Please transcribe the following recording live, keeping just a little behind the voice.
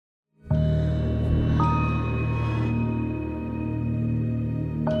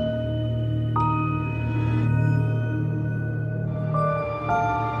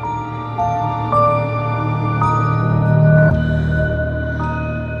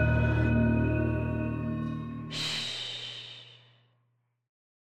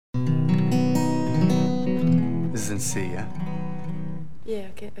see, yeah? Yeah,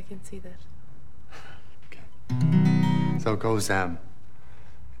 I can see that. Okay. So it goes, da,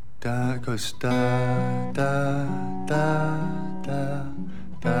 it goes da, da, da, da,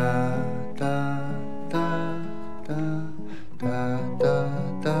 da, da, da, da, da, da,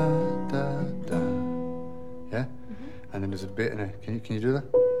 da, da, da. Yeah? And then there's a bit in it. Can you do that?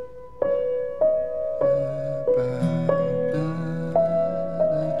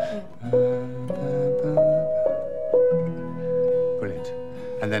 Brilliant.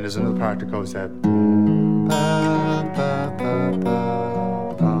 And then there's another part that goes that.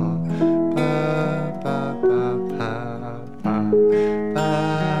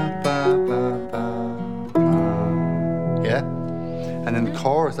 Yeah? And then the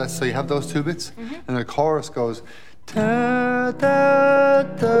chorus, that's so you have those two bits, and the chorus goes da da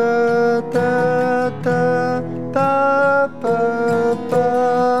da da da da ba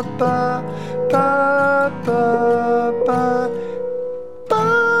ba ba ba ba ba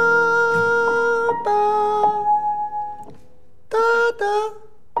ba ba da da.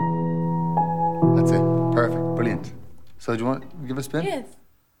 That's it. Perfect. Brilliant. So do you want to give a spin? Yes.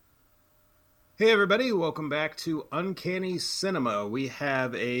 Hey everybody, welcome back to Uncanny Cinema. We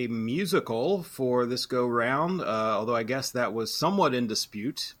have a musical for this go-round, although I guess that was somewhat in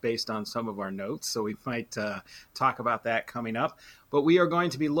dispute based on some of our notes, so we might talk about that coming up. But we are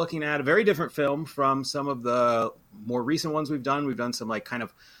going to be looking at a very different film from some of the more recent ones we've done. We've done some like kind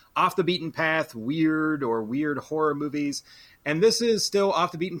of off the beaten path, weird horror movies. And this is still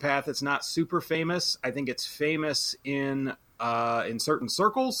off the beaten path. It's not super famous. I think it's famous in certain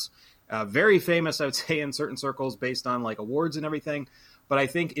circles. Very famous, I would say, in certain circles based on like awards and everything. But I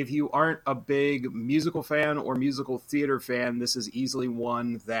think if you aren't a big musical fan or musical theater fan, this is easily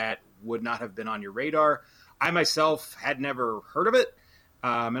one that would not have been on your radar. I myself had never heard of it.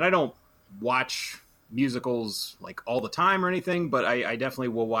 And I don't watch musicals like all the time or anything, but I definitely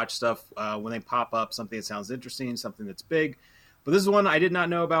will watch stuff when they pop up, something that sounds interesting, something that's big. But this is one I did not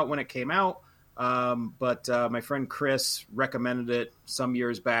know about when it came out. But my friend Chris recommended it some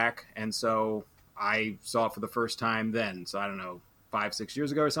years back, and so I saw it for the first time then. So I don't know, 5-6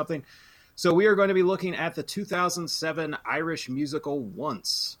 years ago or something. So we are going to be looking at the 2007 Irish musical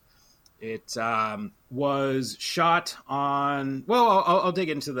Once. It was shot on... Well, I'll dig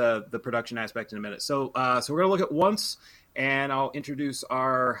into the production aspect in a minute. So we're going to look at Once, and I'll introduce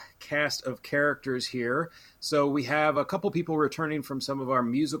our cast of characters here. So we have a couple people returning from some of our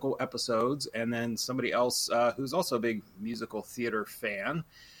musical episodes, and then somebody else who's also a big musical theater fan.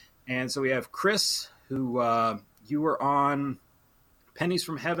 And so we have Chris, who you were on Pennies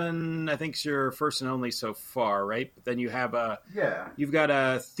from Heaven. I think is your first and only so far, right? But then you have you've got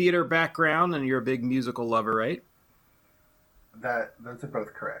a theater background, and you're a big musical lover, right? That's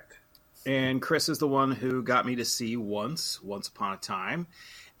both correct. And Chris is the one who got me to see Once Upon a Time.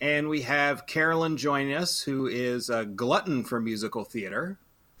 And we have Carolyn joining us, who is a glutton for musical theater.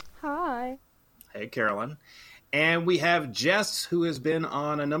 Hi. Hey, Carolyn. And we have Jess, who has been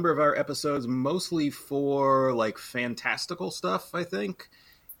on a number of our episodes, mostly for, like, fantastical stuff, I think.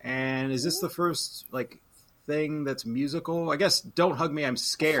 And is this the first, like, thing that's musical? I guess Don't Hug Me, I'm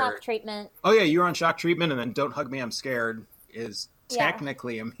Scared. Shock Treatment. Oh, yeah, you're on Shock Treatment, and then Don't Hug Me, I'm Scared is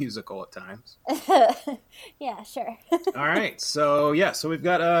technically a musical at times. Yeah, sure. All right. So we've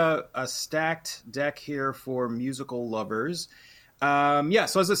got a stacked deck here for musical lovers. So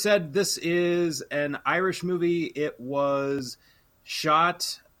as I said, this is an Irish movie. It was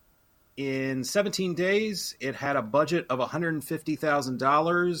shot in 17 days. It had a budget of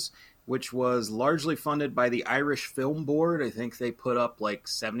 $150,000, which was largely funded by the Irish Film Board. I think they put up like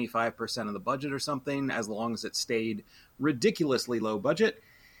 75% of the budget or something, as long as it stayed ridiculously low budget.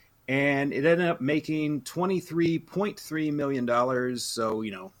 And it ended up making $23.3 million. So,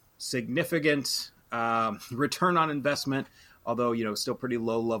 significant return on investment, although, still pretty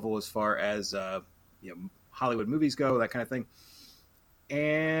low level as far as, Hollywood movies go, that kind of thing.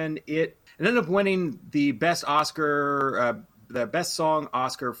 And it ended up winning the best Oscar, the best song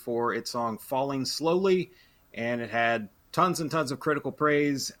Oscar for its song Falling Slowly. And it had tons and tons of critical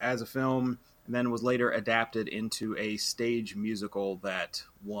praise as a film, and then was later adapted into a stage musical that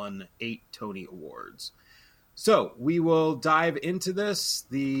won 8 Tony Awards. So we will dive into this.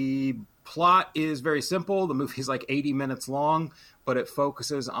 The plot is very simple. The movie is like 80 minutes long, but it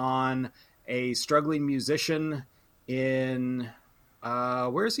focuses on a struggling musician in...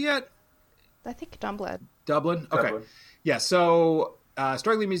 where is he at? I think Dublin. Dublin? Okay. Dublin. Yeah, so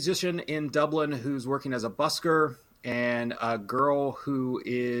struggling musician in Dublin who's working as a busker, and a girl who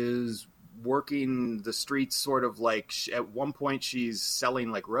is working the streets sort of like at one point she's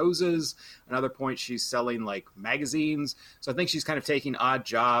selling like roses, another point she's selling like magazines. So I think she's kind of taking odd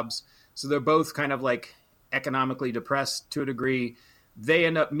jobs. So they're both kind of like economically depressed to a degree. They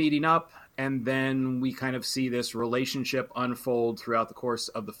end up meeting up, and then we kind of see this relationship unfold throughout the course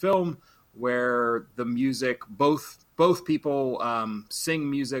of the film, where the music, both people sing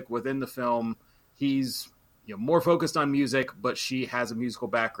music within the film. He's more focused on music, but she has a musical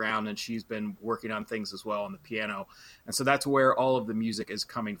background, and she's been working on things as well on the piano. And so that's where all of the music is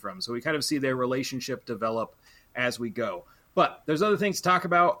coming from. So we kind of see their relationship develop as we go. But there's other things to talk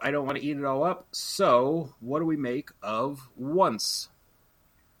about. I don't want to eat it all up. So what do we make of Once?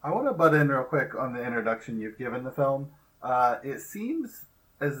 I want to butt in real quick on the introduction you've given the film. It seems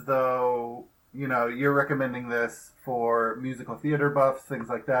as though, you're recommending this for musical theater buffs, things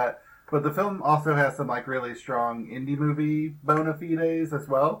like that. But the film also has some like really strong indie movie bona fides as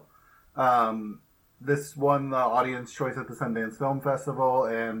well. This won the Audience Choice at the Sundance Film Festival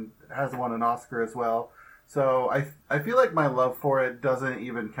and has won an Oscar as well. So I feel like my love for it doesn't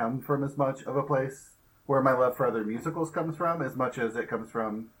even come from as much of a place where my love for other musicals comes from, as much as it comes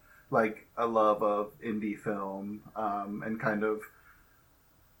from like a love of indie film and kind of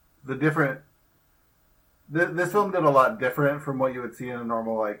the different. This film did a lot different from what you would see in a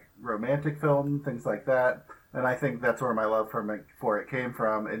normal like romantic film, things like that. And I think that's where my love for it came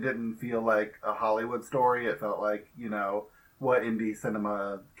from. It didn't feel like a Hollywood story. It felt like, what indie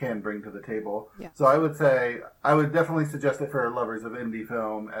cinema can bring to the table. Yeah. So I would say, I would definitely suggest it for lovers of indie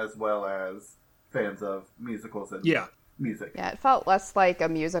film as well as fans of musicals and music. Yeah, it felt less like a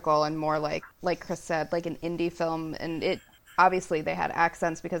musical and more like Chris said, like an indie film. And it obviously they had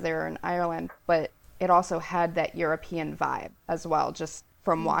accents because they were in Ireland, but it also had that European vibe as well, just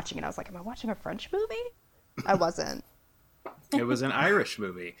from watching it. I was like, am I watching a French movie? I wasn't. It was an Irish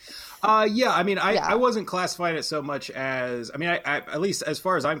movie. I wasn't classifying it so much as, I at least as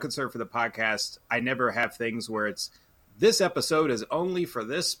far as I'm concerned for the podcast, I never have things where it's, this episode is only for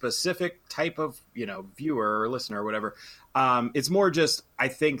this specific type of, viewer or listener or whatever. It's more just, I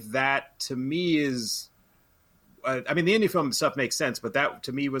think that to me is, the indie film stuff makes sense, but that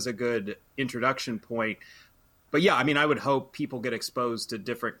to me was a good introduction point. But yeah, I would hope people get exposed to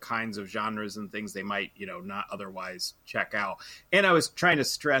different kinds of genres and things they might, not otherwise check out. And I was trying to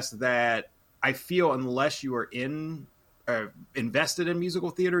stress that I feel unless you are invested in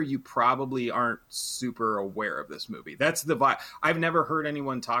musical theater, you probably aren't super aware of this movie. That's the vibe. I've never heard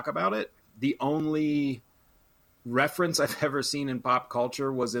anyone talk about it. The only reference I've ever seen in pop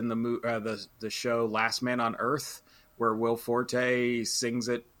culture was in the show Last Man on Earth, where Will Forte sings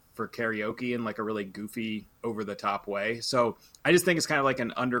it for karaoke in like a really goofy, over the top way. So I just think it's kind of like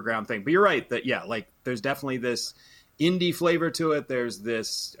an underground thing. But you're right that there's definitely this indie flavor to it. There's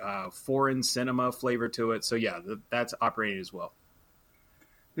this foreign cinema flavor to it. So that's operating as well.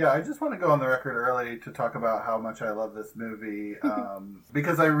 Yeah, I just want to go on the record early to talk about how much I love this movie,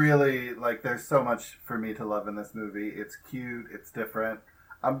 because I really, there's so much for me to love in this movie. It's cute, it's different.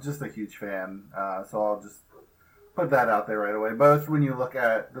 I'm just a huge fan, so I'll just put that out there right away. Both when you look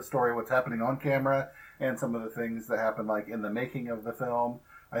at the story, what's happening on camera, and some of the things that happen, in the making of the film,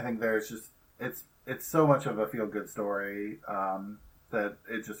 I think there's just, it's so much of a feel-good story that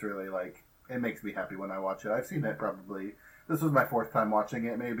it just really, it makes me happy when I watch it. I've seen it probably... This was my fourth time watching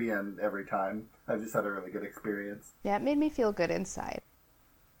it, maybe, and every time I've just had a really good experience. Yeah, it made me feel good inside.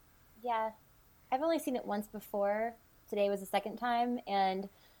 Yeah. I've only seen it once before. Today was the second time, and,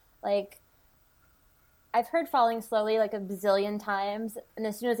 I've heard Falling Slowly, a bazillion times, and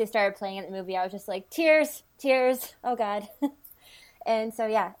as soon as they started playing it in the movie, I was just like, tears, oh God. And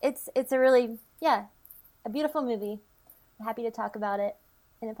so, it's a really, a beautiful movie. I'm happy to talk about it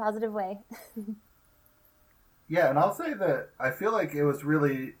in a positive way. Yeah, and I'll say that I feel like it was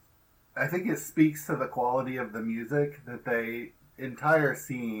really, I think it speaks to the quality of the music that entire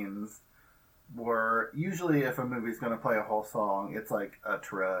scenes were, usually if a movie's going to play a whole song, it's like a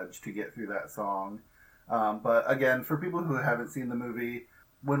trudge to get through that song. But again, for people who haven't seen the movie,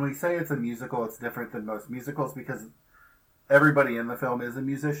 when we say it's a musical, it's different than most musicals because everybody in the film is a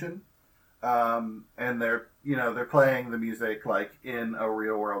musician. And they're playing the music in a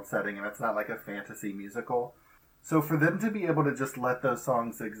real world setting, and it's not like a fantasy musical. So for them to be able to just let those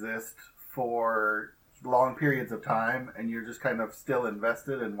songs exist for long periods of time and you're just kind of still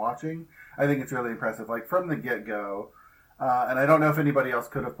invested in watching, I think it's really impressive. From the get-go, and I don't know if anybody else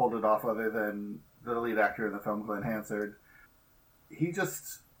could have pulled it off other than the lead actor in the film, Glenn Hansard. He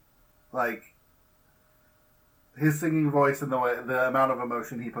just, his singing voice and the amount of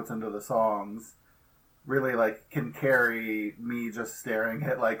emotion he puts into the songs really like can carry me just staring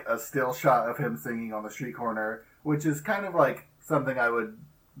at like a still shot of him singing on the street corner, which is kind of like something I would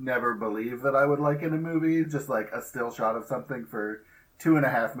never believe that I would like in a movie, just like a still shot of something for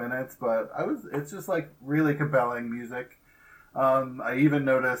 2.5 minutes. But it's just like really compelling music. I even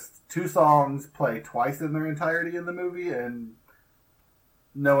noticed 2 songs play twice in their entirety in the movie, and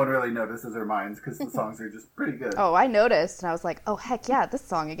no one really notices or minds because the songs are just pretty good. Oh, I noticed, and I was like, oh, heck yeah, this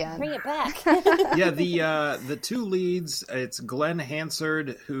song again. Bring it back. Yeah, the 2 leads, it's Glenn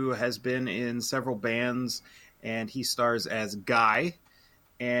Hansard, who has been in several bands, and he stars as Guy,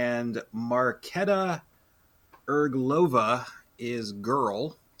 and Marketa Erglova is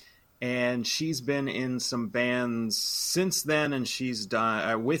Girl, and she's been in some bands since then, and she's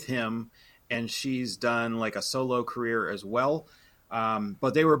done with him, and she's done like a solo career as well.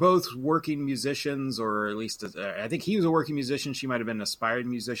 But they were both working musicians, or at least I think he was a working musician. She might have been an aspiring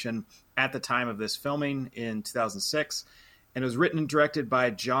musician at the time of this filming in 2006. And it was written and directed by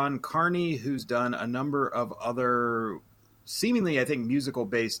John Carney, who's done a number of other seemingly, I think,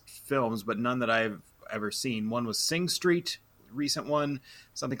 musical-based films, but none that I've ever seen. One was Sing Street, recent one,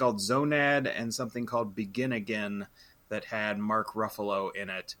 something called Zonad, and something called Begin Again that had Mark Ruffalo in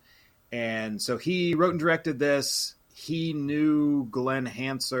it. And so he wrote and directed this. He knew Glenn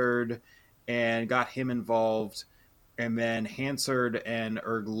Hansard and got him involved. And then Hansard and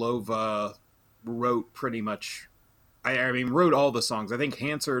Erglova wrote pretty much, wrote all the songs. I think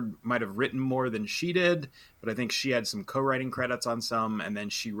Hansard might have written more than she did, but I think she had some co-writing credits on some, and then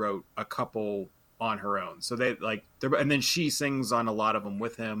she wrote a couple on her own. So and then she sings on a lot of them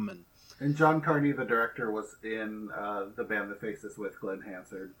with him. And John Carney, the director, was in the band The Faces with Glenn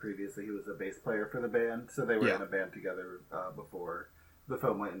Hansard. Previously, he was a bass player for the band, so they were in a band together before the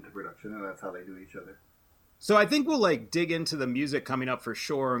film went into production, and that's how they knew each other. So I think we'll dig into the music coming up for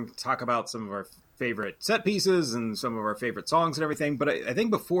sure and talk about some of our favorite set pieces and some of our favorite songs and everything. But I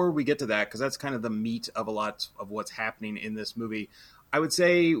think before we get to that, because that's kind of the meat of a lot of what's happening in this movie, I would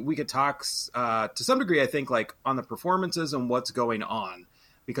say we could talk to some degree, I think, on the performances and what's going on.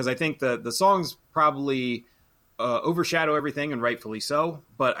 Because I think the songs probably overshadow everything, and rightfully so.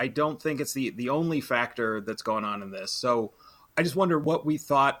 But I don't think it's the only factor that's going on in this. So I just wonder what we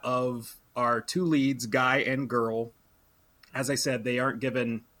thought of our 2 leads, Guy and Girl. As I said, they aren't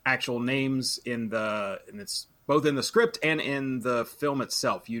given actual names and it's both in the script and in the film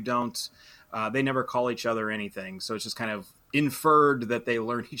itself. You don't, they never call each other anything. So it's just kind of inferred that they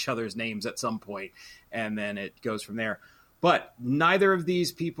learn each other's names at some point, and then it goes from there. But neither of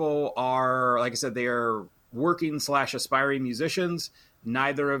these people are, like I said, they are working/aspiring musicians.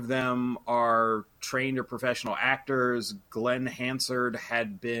 Neither of them are trained or professional actors. Glenn Hansard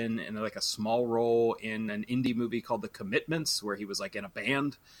had been in a small role in an indie movie called The Commitments, where he was in a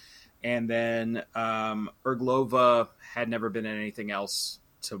band. And then Erglova had never been in anything else,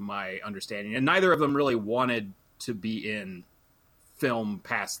 to my understanding. And neither of them really wanted to be in film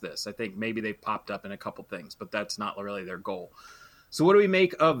past this. I think maybe they popped up in a couple things, but that's not really their goal. So what do we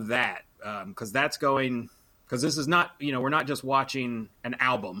make of that? Because this is not, we're not just watching an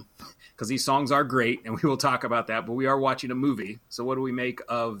album, because these songs are great, and we will talk about that, but we are watching a movie. So what do we make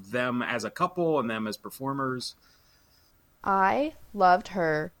of them as a couple and them as performers? I loved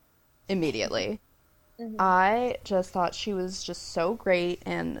her immediately. Mm-hmm. I just thought she was just so great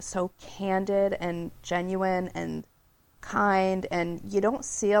and so candid and genuine and kind, and you don't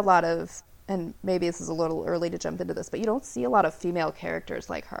see a lot of, and maybe this is a little early to jump into this, but you don't see a lot of female characters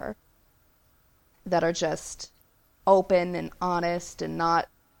like her that are just open and honest and not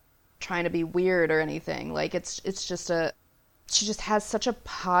trying to be weird or anything. It's just she just has such a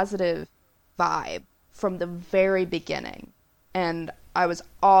positive vibe from the very beginning, and I was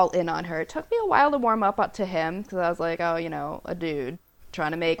all in on her. It took me a while to warm up to him, because I was like, oh, a dude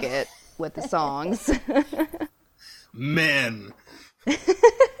trying to make it with the songs. Men.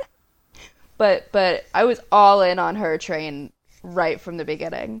 But I was all in on her train right from the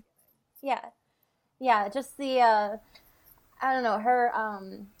beginning. Yeah, just the I don't know, her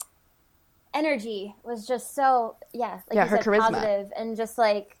energy was just so her you said, charisma. positive, and just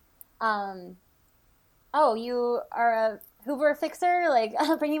oh, you are a Hoover fixer?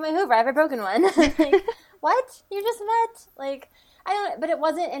 I'll bring you my Hoover. I have a broken one. What? You just met? I don't, but it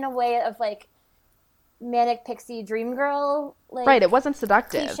wasn't in a way of manic pixie dream girl, right, it wasn't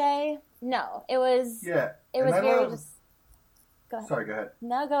seductive. Cliche. No, it was. Yeah, it was very just. Go ahead. Sorry, go ahead.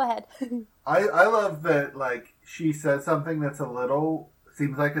 No, go ahead. I love that she says something that's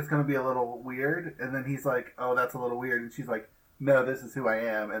seems like it's going to be a little weird, and then he's like, "Oh, that's a little weird," and she's like, "No, this is who I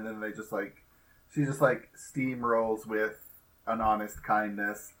am," and then they just she just steamrolls with an honest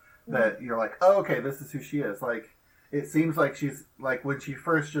kindness. that you're like, oh, okay, this is who she is. Like, it seems like she's, like, when she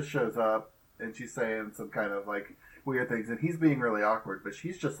first just shows up and she's saying some kind of, like, weird things, and he's being really awkward, but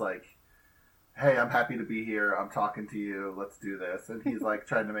she's just like, hey, I'm happy to be here, I'm talking to you, let's do this. And he's, like,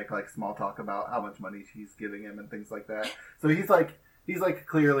 trying to make, like, small talk about how much money she's giving him and things like that. So he's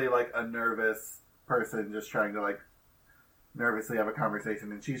clearly, like, a nervous person just trying to, like, nervously have a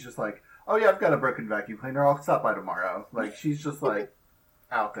conversation, and she's just like, oh yeah, I've got a broken vacuum cleaner, I'll stop by tomorrow. Like, she's just, like,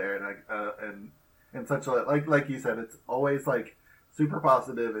 out there, and, like, and such a, like you said, it's always, like, super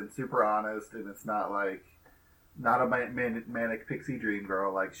positive and super honest, and it's not, like, not a manic pixie dream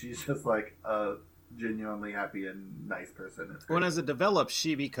girl. Like, she's just, like, a genuinely happy and nice person. When as it develops,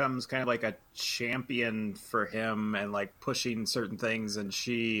 she becomes kind of like a champion for him and, like, pushing certain things, and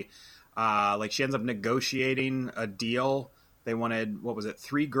she she ends up negotiating a deal. They wanted, what was it,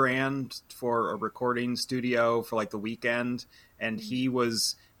 $3,000 for a recording studio for, like, the weekend, and he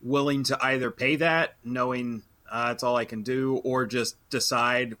was willing to either pay that, knowing it's all I can do, or just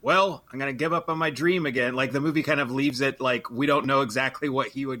decide, well, I'm going to give up on my dream again. Like, the movie kind of leaves it like we don't know exactly what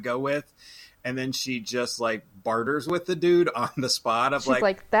he would go with, and then she just, like, barters with the dude on the spot of, she's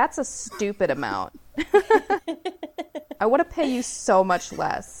like, that's a stupid amount. I want to pay you so much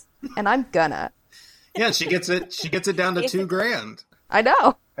less, and I'm gonna. Yeah, she gets it down to $2,000. I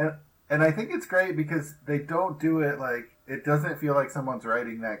know. And I think it's great because they don't do it like, it doesn't feel like someone's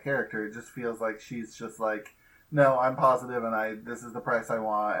writing that character. It just feels like she's just like, no, I'm positive and this is the price I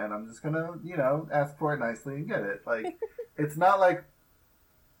want, and I'm just gonna, ask for it nicely and get it. Like, it's not like,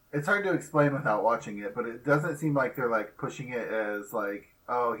 it's hard to explain without watching it, but it doesn't seem like they're, like, pushing it as, like,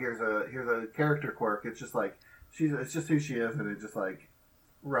 oh, here's a character quirk. It's just like, it's just who she is, and it just, like,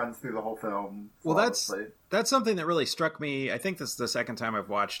 runs through the whole film. Well, that's something that really struck me. I think this is the second time I've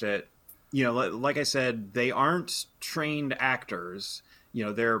watched it. Like I said, they aren't trained actors.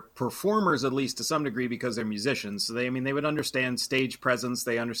 They're performers, at least to some degree, because they're musicians. So they would understand stage presence.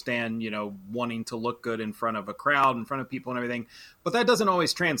 They understand, wanting to look good in front of a crowd, in front of people and everything. But that doesn't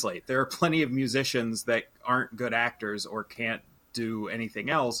always translate. There are plenty of musicians that aren't good actors or can't do anything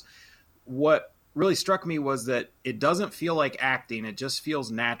else. What really struck me was that it doesn't feel like acting. It just feels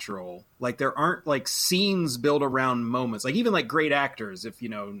natural. Like, there aren't, like, scenes built around moments. Like, even, like, great actors, if,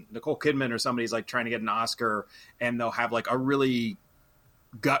 Nicole Kidman or somebody's, like, trying to get an Oscar, and they'll have, like, a really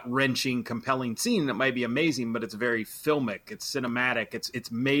gut-wrenching, compelling scene that might be amazing, but it's very filmic. It's cinematic.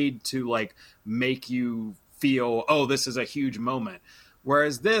 It's made to, like, make you feel, oh, this is a huge moment.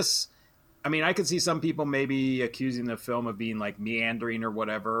 Whereas this, I could see some people maybe accusing the film of being, like, meandering or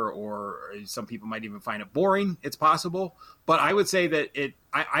whatever, or some people might even find it boring. It's possible. But I would say that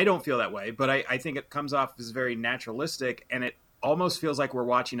I don't feel that way, but I think it comes off as very naturalistic, and it almost feels like we're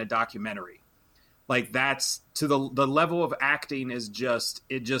watching a documentary. Like, that's to the level of acting it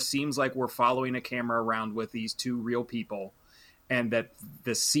just seems like we're following a camera around with these two real people, and that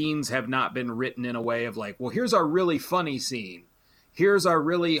the scenes have not been written in a way of, like, well, here's our really funny scene. Here's our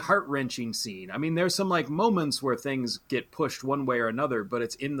really heart-wrenching scene. There's some, like, moments where things get pushed one way or another, but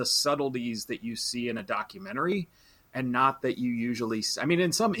it's in the subtleties that you see in a documentary, and not that you usually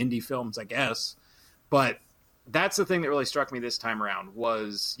in some indie films, I guess. But that's the thing that really struck me this time around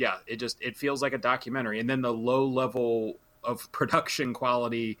was, yeah, it feels like a documentary. And then the low level of production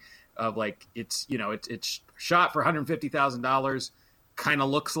quality of, like, it's shot for $150,000, kind of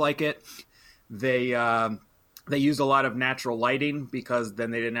looks like it. They used a lot of natural lighting because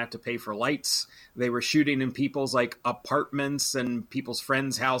then they didn't have to pay for lights. They were shooting in people's, like, apartments and people's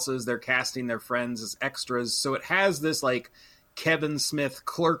friends' houses. They're casting their friends as extras. So it has this, like, Kevin Smith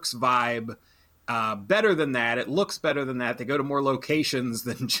Clerks vibe. Better than that. It looks better than that. They go to more locations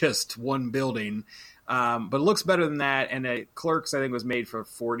than just one building. But it looks better than that. And Clerks, I think, was made for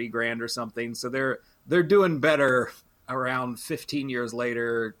 $40,000 or something. So they're doing better around 15 years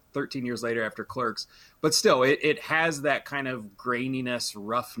later, 13 years later after Clerks. But still, it has that kind of graininess,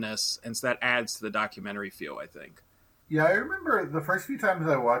 roughness, and so that adds to the documentary feel, I think. Yeah, I remember the first few times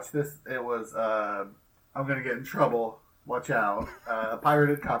I watched this, it was, I'm going to get in trouble, watch out, a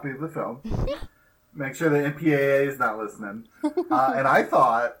pirated copy of the film. Make sure the MPAA is not listening. And I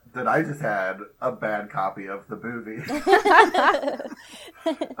thought that I just had a bad copy of the movie.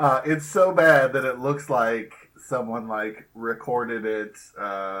 It's so bad that it looks like someone, like, recorded it,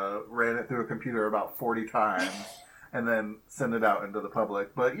 ran it through a computer about 40 times, and then sent it out into the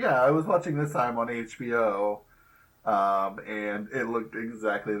public. But yeah, I was watching this time on HBO, and it looked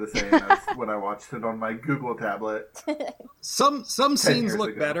exactly the same as when I watched it on my Google tablet. Some scenes years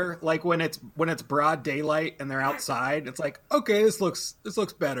look ago. better, like when it's broad daylight and they're outside. It's like, okay, this looks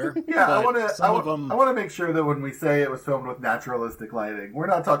better. Yeah, I But want to make sure that when we say it was filmed with naturalistic lighting, we're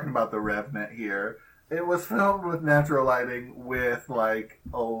not talking about The Revenant here. It was filmed with natural lighting with like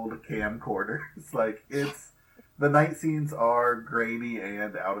old camcorders. Like the night scenes are grainy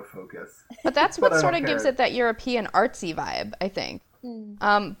and out of focus. But that's But what I sort don't of gives care. it that European artsy vibe, I think.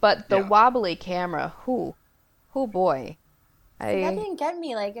 But the Yeah. wobbly camera, oh boy. That didn't get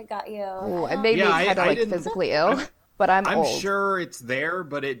me like it got you. It made me Yeah, kind of I like didn't- physically ill. But I'm I'm old. sure it's there,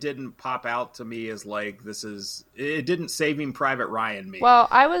 but it didn't pop out to me as like it didn't Saving Private Ryan me. Well,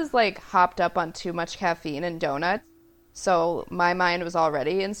 I was like hopped up on too much caffeine and donuts, so my mind was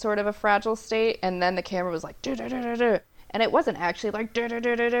already in sort of a fragile state. And then the camera was like, "Du-du-du-du-du," and it wasn't actually like,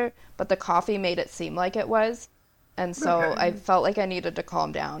 "Du-du-du-du-du," but the coffee made it seem like it was. And so Okay. I felt like I needed to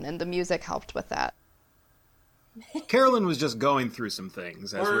calm down, and the music helped with that. Carolyn was just going through some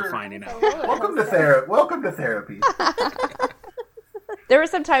things, as we're We're- finding out. Welcome to therapy. Welcome to therapy. There were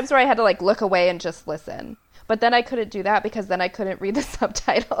some times where I had to like look away and just listen. But then I couldn't do that because then I couldn't read the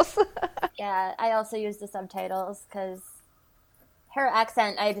subtitles. Yeah, I also used the subtitles because her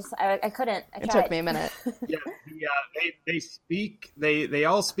accent, I couldn't. I It tried. took me a minute. Yeah, they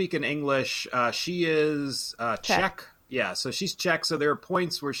all speak in English. She is Czech. Yeah, so she's Czech. So there are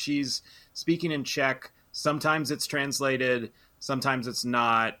points where she's speaking in Czech. Sometimes it's translated. Sometimes it's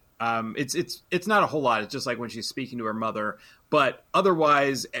not. It's not a whole lot. It's just like when she's speaking to her mother. But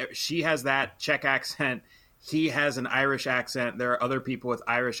otherwise, she has that Czech accent. He has an Irish accent. There are other people with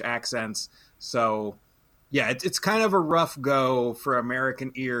Irish accents. So, yeah, it's kind of a rough go for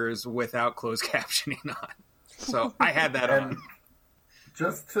American ears without closed captioning on. So I had that And on.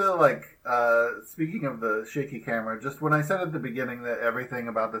 just to like, speaking of the shaky camera, just when I said at the beginning that everything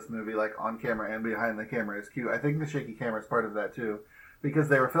about this movie, like on camera and behind the camera, is cute, I think the shaky camera is part of that too. Because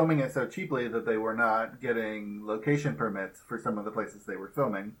they were filming it so cheaply that they were not getting location permits for some of the places they were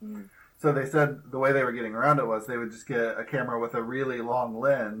filming. So they said the way they were getting around it was they would just get a camera with a really long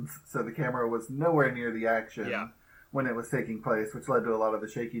lens, so the camera was nowhere near the action Yeah. when it was taking place, which led to a lot of the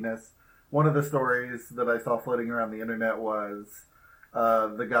shakiness. One of the stories that I saw floating around the internet was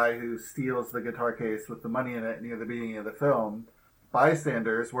the guy who steals the guitar case with the money in it near the beginning of the film.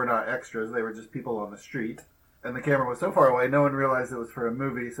 Bystanders were not extras, they were just people on the street. And the camera was so far away, no one realized it was for a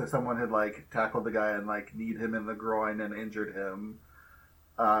movie, so someone had, like, tackled the guy and, like, kneed him in the groin and injured him,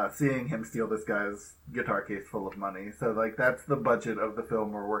 seeing him steal this guy's guitar case full of money. So, like, that's the budget of the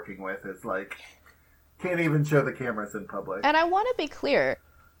film we're working with. It's, like, can't even show the cameras in public. And I want to be clear,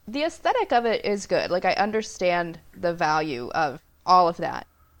 the aesthetic of it is good. Like, I understand the value of all of that.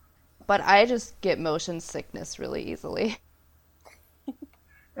 But I just get motion sickness really easily.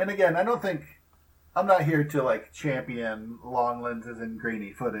 And again, I'm not here to, like, champion long lenses and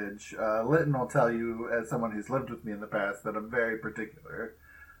grainy footage. Litton will tell you, as someone who's lived with me in the past, that I'm very particular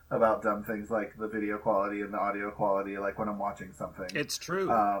about dumb things like the video quality and the audio quality, like when I'm watching something. It's true.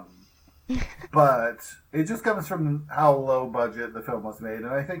 But it just comes from how low budget the film was made. And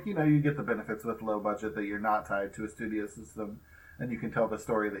I think, you get the benefits with low budget that you're not tied to a studio system and you can tell the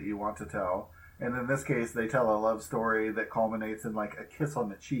story that you want to tell. And in this case, they tell a love story that culminates in, like, a kiss on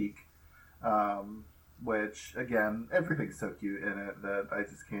the cheek. Which, again, everything's so cute in it that I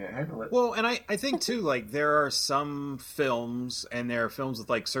just can't handle it. Well, and I think, too, like, there are some films, and there are films with,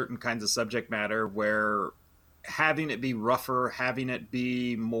 like, certain kinds of subject matter where having it be rougher, having it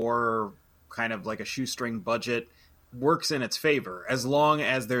be more kind of like a shoestring budget works in its favor, as long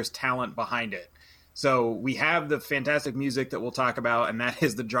as there's talent behind it. So we have the fantastic music that we'll talk about, and that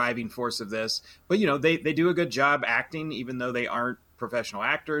is the driving force of this. But, they do a good job acting, even though they aren't professional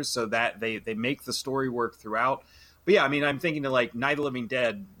actors, so that they make the story work throughout. But yeah, I mean, I'm thinking of like Night of the Living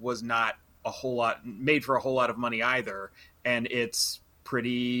Dead was not made for a whole lot of money either, and it's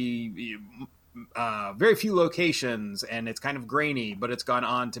pretty very few locations, and it's kind of grainy, but it's gone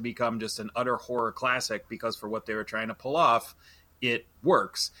on to become just an utter horror classic because for what they were trying to pull off, it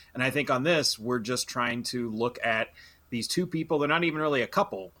works. And I think on this, we're just trying to look at these two people. They're not even really a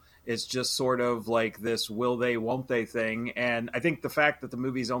couple. It's just sort of like this will they, won't they thing. And I think the fact that the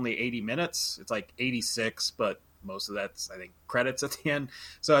movie's only 80 minutes, it's like 86, but most of that's, I think, credits at the end.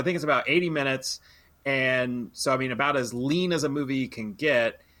 So I think it's about 80 minutes. And so, I mean, about as lean as a movie can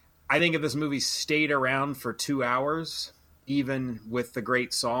get. I think if this movie stayed around for 2 hours, even with the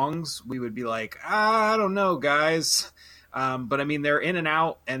great songs, we would be like, I don't know, guys. But I mean, they're in and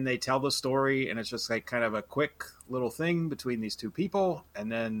out, and they tell the story, and it's just like kind of a quick little thing between these two people,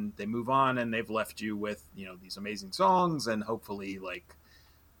 and then they move on, and they've left you with, you know, these amazing songs, and hopefully like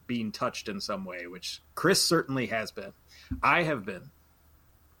being touched in some way, which Chris certainly has been. I have been.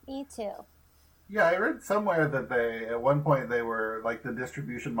 Me too. Yeah, I read somewhere that they, at one point, they were, like, the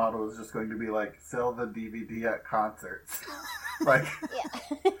distribution model was just going to be, like, sell the DVD at concerts. Like,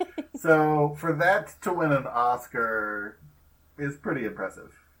 Yeah. so for that to win an Oscar is pretty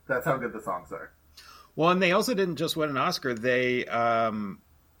impressive. That's how good the songs are. Well, and they also didn't just win an Oscar. They,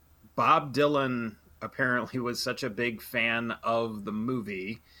 Bob Dylan apparently was such a big fan of the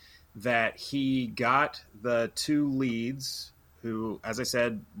movie that he got the two leads who, as I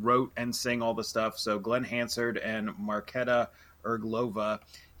said, wrote and sang all the stuff. So Glenn Hansard and Marketa Erglova,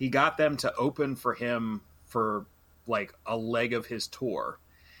 he got them to open for him for like a leg of his tour.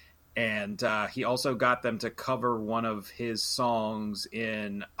 And he also got them to cover one of his songs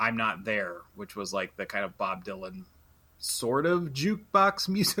in I'm Not There, which was like the kind of Bob Dylan sort of jukebox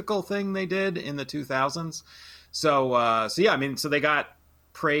musical thing they did in the 2000s. So yeah, I mean, so they got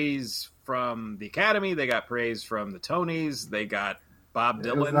praise from the Academy, they got praise from the Tonys, they got Bob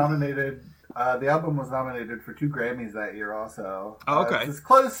Dylan. It was nominated. The album was nominated for 2 Grammys that year also. Oh, okay. It's as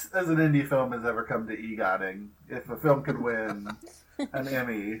close as an indie film has ever come to EGOTing. If a film could win an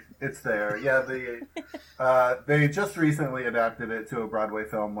Emmy, it's there. Yeah, they just recently adapted it to a Broadway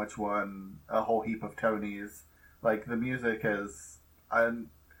film, which won a whole heap of Tonys. Like, the music has...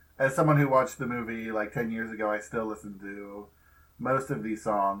 as someone who watched the movie like 10 years ago, I still listen to most of these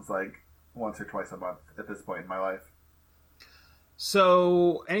songs like once or twice a month at this point in my life.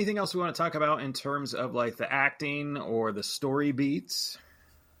 So, anything else we want to talk about in terms of like the acting or the story beats?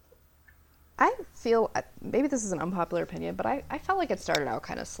 I feel, maybe this is an unpopular opinion, but I felt like it started out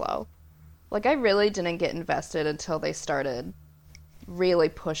kind of slow. Like, I really didn't get invested until they started really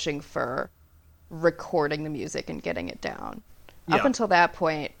pushing for recording the music and getting it down. Yeah. Up until that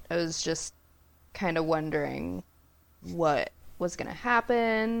point, I was just kind of wondering what was going to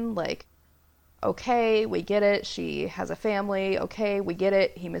happen. Like, okay, we get it. She has a family. Okay, we get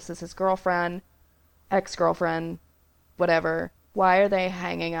it. He misses his girlfriend, ex-girlfriend, whatever. Why are they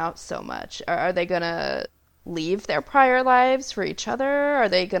hanging out so much? Are they going to leave their prior lives for each other? Are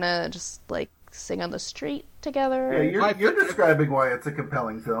they going to just, like, sing on the street together? Yeah, you're describing why it's a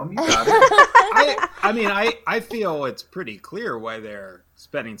compelling film. You got it. I mean, I feel it's pretty clear why they're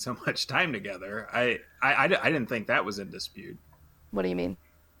spending so much time together. I didn't think that was in dispute. What do you mean?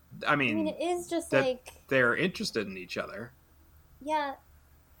 I mean, it is just that like... they're interested in each other. Yeah.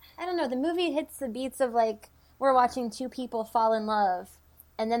 I don't know. The movie hits the beats of, like, we're watching two people fall in love,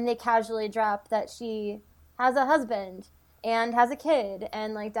 and then they casually drop that she has a husband and has a kid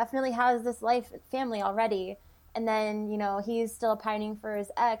and, like, definitely has this family already. And then, you know, he's still pining for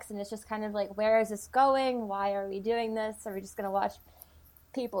his ex, and it's just kind of like, where is this going? Why are we doing this? Are we just going to watch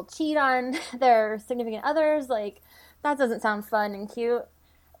people cheat on their significant others? Like, that doesn't sound fun and cute.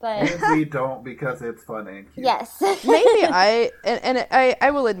 But And we don't because it's fun and cute. yes. Maybe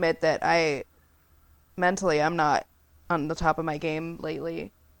I will admit that I'm not on the top of my game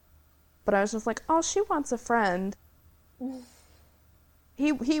lately. But I was just like, oh, she wants a friend.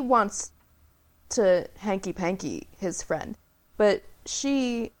 He wants to hanky-panky his friend. But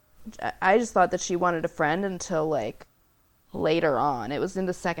I just thought that she wanted a friend until, like, later on. It was in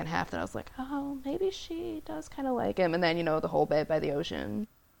the second half that I was like, oh, maybe she does kind of like him. And then, you know, the whole bit by the ocean.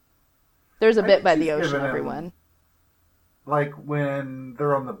 There's a bit by the ocean, everyone. Like when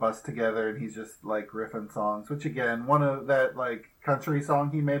they're on the bus together and he's just like riffing songs, which again, one of that like country song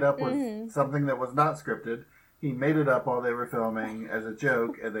he made up was something that was not scripted. He made it up while they were filming as a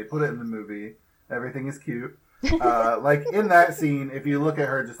joke and they put it in the movie. Everything is cute. Like in that scene, if you look at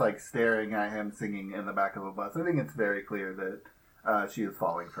her just like staring at him singing in the back of a bus, I think it's very clear that she is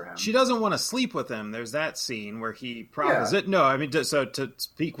falling for him. She doesn't want to sleep with him. There's that scene where he propositions. No, I mean, so to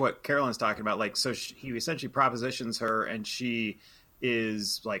speak what Carolyn's talking about, like, so he essentially propositions her, and she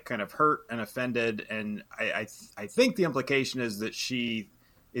is like kind of hurt and offended, and I think the implication is that she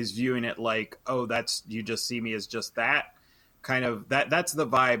is viewing it like, oh, that's, you just see me as just that kind of that's the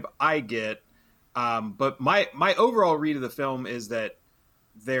vibe I get. But my overall read of the film is that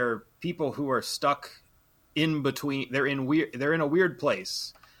they're people who are stuck in between. They're in a weird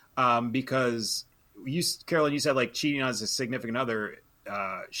place, because Carolyn, you said like cheating on his significant other.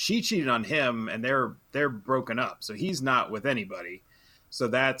 She cheated on him, and they're broken up. So he's not with anybody. So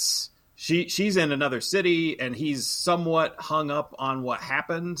that's she's in another city, and he's somewhat hung up on what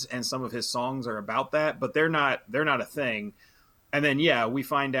happened, and some of his songs are about that, but they're not a thing. And then we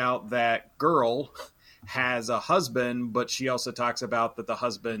find out that girl has a husband, but she also talks about that the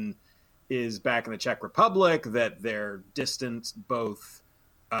husband is back in the Czech Republic, that they're distant both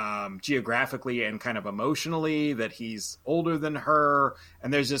geographically and kind of emotionally, that he's older than her.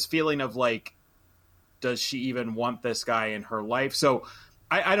 And there's this feeling of like, does she even want this guy in her life? So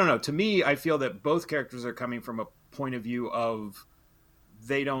I don't know. To me, I feel that both characters are coming from a point of view of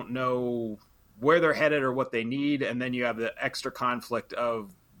they don't know where they're headed or what they need. And then you have the extra conflict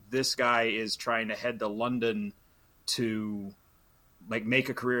of this guy is trying to head to London to like make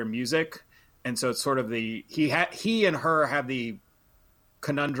a career in music. And so it's sort of he and her have the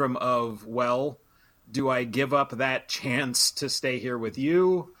conundrum of, well, do I give up that chance to stay here with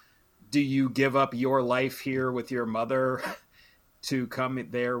you? Do you give up your life here with your mother to come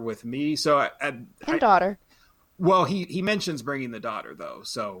there with me? So and daughter. Well, he mentions bringing the daughter though.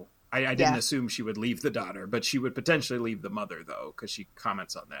 So I didn't assume she would leave the daughter, but she would potentially leave the mother though, because she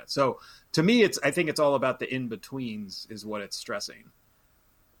comments on that. So to me, I think it's all about the in-betweens is what it's stressing.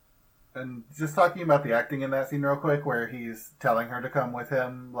 And just talking about the acting in that scene real quick, where he's telling her to come with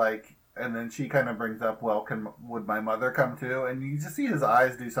him, like, and then she kind of brings up, well, would my mother come too? And you just see his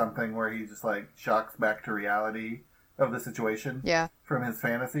eyes do something where he just like shocks back to reality of the situation from his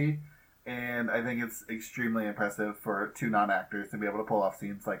fantasy. And I think it's extremely impressive for two non-actors to be able to pull off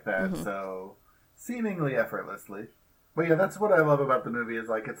scenes like that so seemingly effortlessly. But yeah, that's what I love about the movie is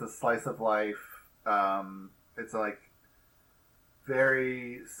like it's a slice of life. It's like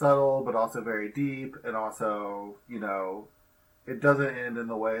very subtle but also very deep, and also, you know, it doesn't end in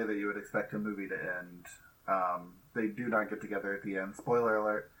the way that you would expect a movie to end. They do not get together at the end. Spoiler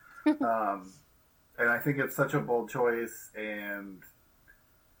alert. And I think it's such a bold choice and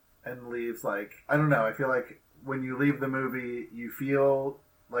leaves like, I don't know, I feel like when you leave the movie you feel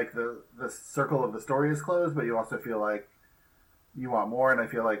like the circle of the story is closed, but you also feel like you want more, and I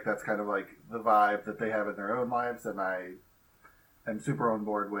feel like that's kind of like the vibe that they have in their own lives, and I am super on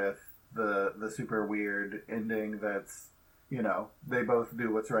board with the super weird ending that's, you know, they both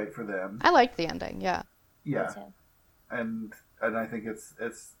do what's right for them. I liked the ending, yeah. And I think it's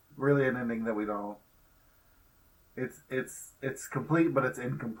really an ending that we don't, it's complete, but it's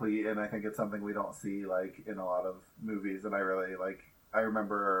incomplete, and I think it's something we don't see like in a lot of movies. And I really like, I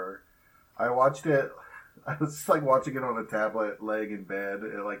remember I watched it, I was just like watching it on a tablet laying in bed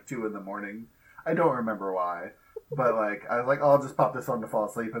at like 2 a.m. I don't remember why, but like I was like, oh, I'll just pop this on to fall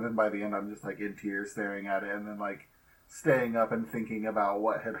asleep, and then by the end I'm just like in tears staring at it, and then like staying up and thinking about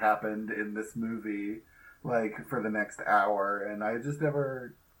what had happened in this movie like for the next hour, and I just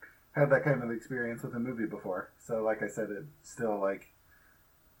never had that kind of experience with a movie before. So like I said, it still like,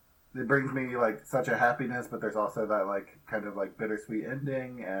 it brings me like such a happiness, but there's also that like kind of like bittersweet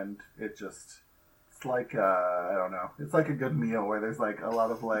ending, and it just, it's like I don't know, it's like a good meal where there's like a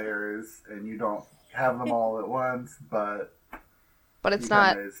lot of layers and you don't have them all at once, but it's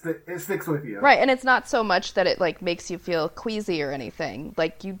not, it sticks with you, right? And it's not so much that it like makes you feel queasy or anything.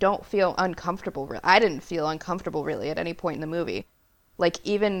 Like you don't feel uncomfortable. I didn't feel uncomfortable really at any point in the movie. Like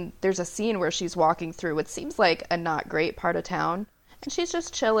even there's a scene where she's walking through what seems like a not great part of town, and she's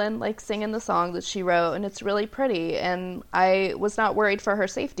just chilling, like singing the song that she wrote, and it's really pretty, and I was not worried for her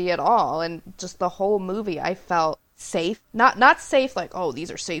safety at all. And just the whole movie I felt safe, not safe like, oh, these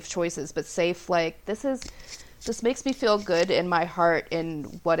are safe choices, but safe like this makes me feel good in my heart in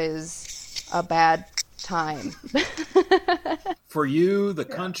what is a bad time. For you, the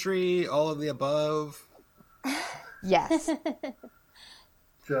country, all of the above. Yes.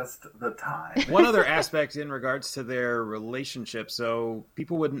 Just the time. One other aspect in regards to their relationship, so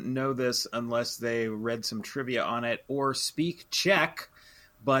people wouldn't know this unless they read some trivia on it or speak Czech,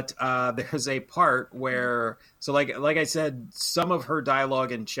 but there's a part where, so like I said, some of her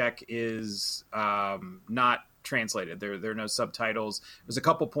dialogue in Czech is not translated. There are no subtitles. There's a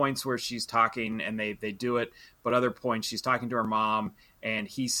couple points where she's talking and they do it, but other points she's talking to her mom and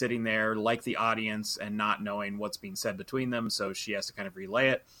he's sitting there like the audience and not knowing what's being said between them, so she has to kind of relay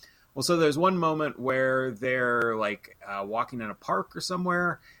it. Well, so there's one moment where they're like walking in a park or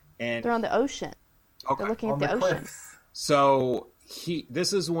somewhere, and they're on the ocean. Okay. They're looking at the ocean. Cliffs. So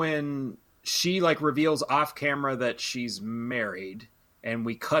this is when she like reveals off camera that she's married, and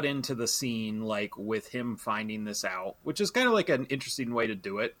we cut into the scene like with him finding this out, which is kind of like an interesting way to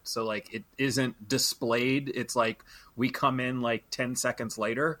do it. So like it isn't displayed. It's like we come in like 10 seconds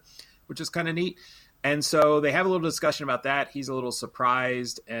later, which is kind of neat. And so they have a little discussion about that. He's a little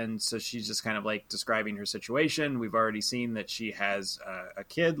surprised. And so she's just kind of like describing her situation. We've already seen that she has a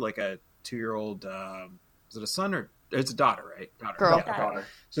kid, like a 2-year-old, is it a son or It's a daughter, right? Daughter. Girl. Yeah. Daughter.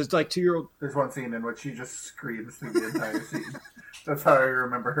 So it's like 2-year-old. There's one scene in which she just screams through the entire scene. That's how I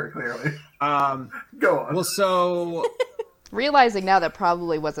remember her clearly. Go on. Well, so Realizing now that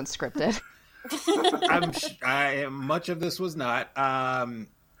probably wasn't scripted. much of this was not.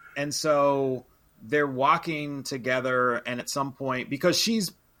 And so they're walking together, and at some point, because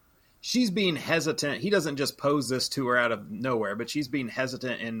she's being hesitant, he doesn't just pose this to her out of nowhere, but she's being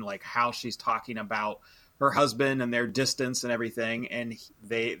hesitant in like how she's talking about her husband and their distance and everything. And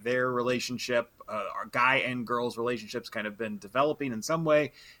their relationship, our guy and girl's relationship's kind of been developing in some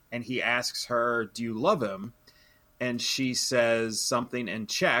way. And he asks her, "Do you love him?" And she says something in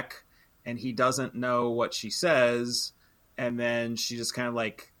Czech, and he doesn't know what she says. And then she just kind of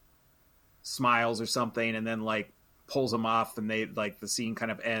like smiles or something, and then like pulls him off, and they like the scene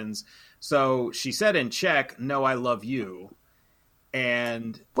kind of ends. So she said in Czech, "No, I love you."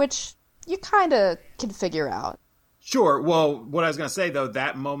 And Which you kind of can figure out. sure. Well, what I was going to say though,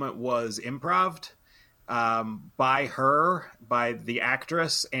 that moment was improv'd by the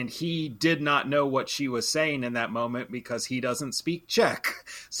actress, and he did not know what she was saying in that moment because he doesn't speak Czech.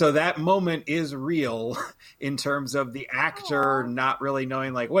 So that moment is real in terms of the actor not really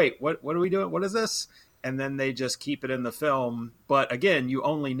knowing, like, wait, what are we doing? What is this? And then they just keep it in the film. But again, you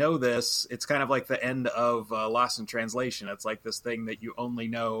only know this. It's kind of like the end of Lost in Translation. It's like this thing that you only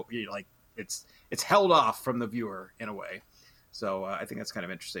know, like it's held off from the viewer in a way. So I think that's kind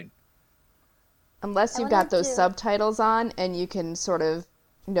of interesting. Unless you've got those subtitles on and you can sort of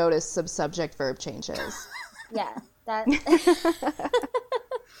notice some subject-verb changes. Yeah, that.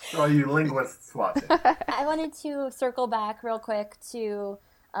 So all you linguists watching. I wanted to circle back real quick to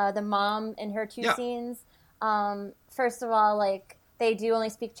the mom in her two scenes. First of all, like, they do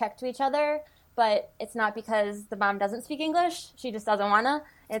only speak Czech to each other, but it's not because the mom doesn't speak English. She just doesn't want to.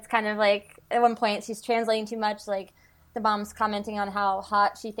 It's kind of like, at one point, she's translating too much, like, the mom's commenting on how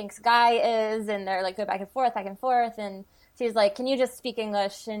hot she thinks Guy is, and they're like, go back and forth, and she's like, can you just speak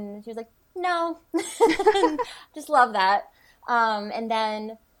English? And she was like, no. Just love that. And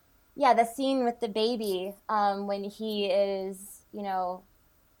then, yeah, the scene with the baby, when he is,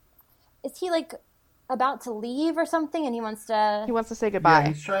 is he like about to leave or something, and he wants to say goodbye. Yeah,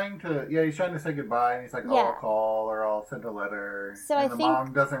 he's trying to say goodbye, and he's like, I'll call or I'll send a letter. So and I the think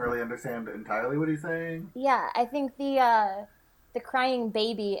mom doesn't really understand entirely what he's saying. Yeah, I think the crying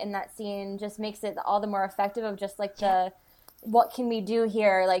baby in that scene just makes it all the more effective of just like what can we do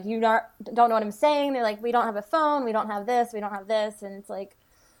here? Like, you don't know what I'm saying. They're like, we don't have a phone, we don't have this, and it's like,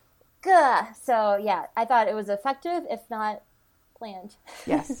 gah. So yeah, I thought it was effective, if not planned.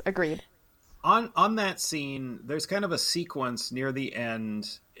 Yes, agreed. On that scene, there's kind of a sequence near the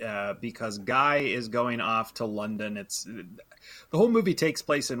end because Guy is going off to London. The whole movie takes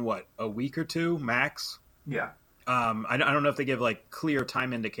place in a week or two max. Yeah. I don't know if they give like clear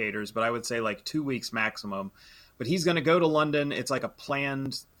time indicators, but I would say like 2 weeks maximum. But he's going to go to London. It's like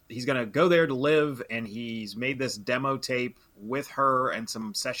he's going to go there to live, and he's made this demo tape with her and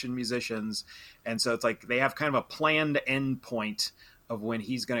some session musicians. And so it's like they have kind of a planned end point of when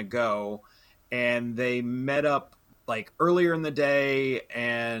he's going to go. And they met up like earlier in the day,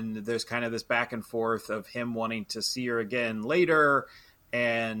 and there's kind of this back and forth of him wanting to see her again later.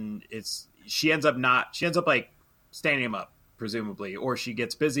 And she ends up like standing him up, presumably, or she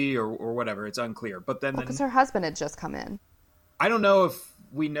gets busy or whatever. It's unclear. But then because her husband had just come in. I don't know if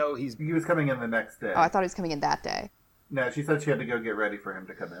we know he was coming in the next day. Oh, I thought he was coming in that day. No, she said she had to go get ready for him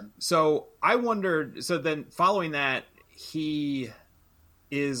to come in. So I wondered, so then following that, he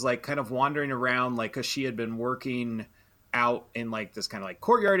is like kind of wandering around, like, because she had been working out in like this kind of like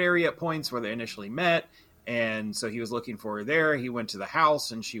courtyard area at points where they initially met. And so he was looking for her there. He went to the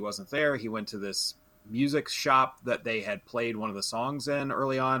house and she wasn't there. He went to this music shop that they had played one of the songs in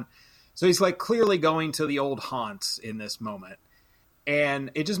early on. So he's like clearly going to the old haunts in this moment.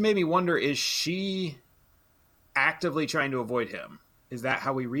 And it just made me wonder, is she actively trying to avoid him? Is that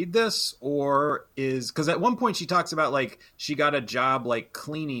how we read this? Or because at one point she talks about like she got a job like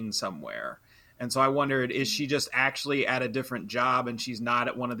cleaning somewhere. And so I wondered, is she just actually at a different job and she's not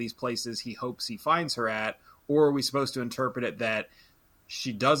at one of these places he hopes he finds her at? Or are we supposed to interpret it that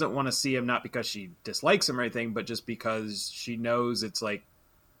she doesn't want to see him, not because she dislikes him or anything, but just because she knows it's like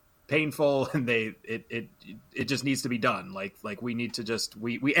painful and it just needs to be done. Like we need to just,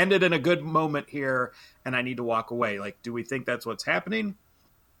 we ended in a good moment here and I need to walk away. Like, do we think that's what's happening?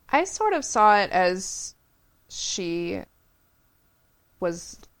 I sort of saw it as she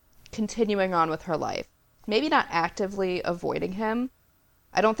was continuing on with her life. Maybe not actively avoiding him,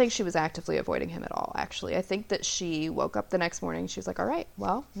 I don't think she was actively avoiding him at all, actually. I think that she woke up the next morning. She was like, all right,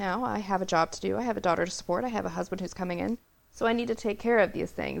 well, now I have a job to do. I have a daughter to support. I have a husband who's coming in. So I need to take care of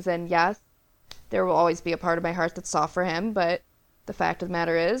these things. And yes, there will always be a part of my heart that's soft for him. But the fact of the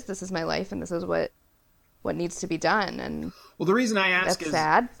matter is, this is my life and this is what needs to be done. And well, the reason I ask that's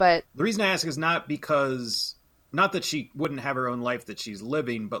sad, but the reason I ask is not because, not that she wouldn't have her own life that she's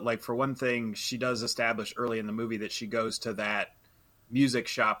living, but like for one thing, she does establish early in the movie that she goes to that music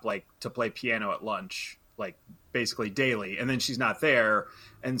shop like to play piano at lunch, like basically daily, and then she's not there,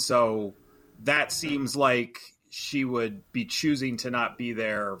 and so that seems like she would be choosing to not be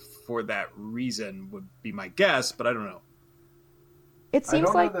there for that reason, would be my guess, but I don't know. It seems I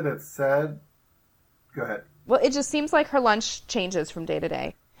don't like know that it's said. Go ahead. Well, it just seems like her lunch changes from day to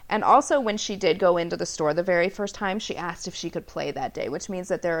day. And also when she did go into the store the very first time, she asked if she could play that day, which means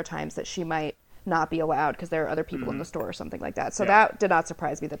that there are times that she might not be allowed because there are other people in the store or something like that. So that did not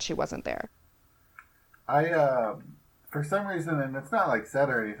surprise me that she wasn't there. I, for some reason, and it's not like said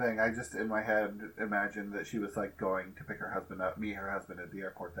or anything, I just in my head imagined that she was like going to pick her husband up, meet her husband at the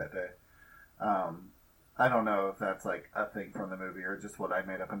airport that day. I don't know if that's like a thing from the movie or just what I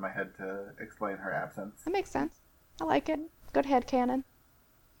made up in my head to explain her absence. That makes sense. I like it. Good headcanon.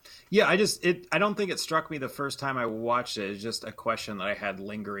 Yeah, I don't think it struck me the first time I watched it. It's just a question that I had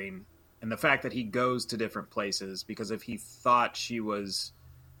lingering. And the fact that he goes to different places, because if he thought she was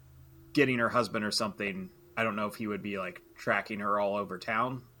getting her husband or something, I don't know if he would be like tracking her all over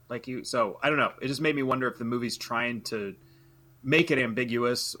town like you. So I don't know. It just made me wonder if the movie's trying to make it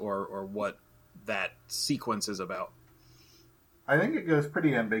ambiguous or what that sequence is about. I think it goes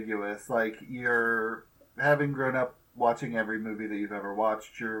pretty ambiguous. Like, you're having grown up watching every movie that you've ever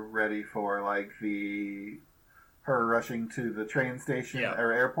watched, you're ready for like her rushing to the train station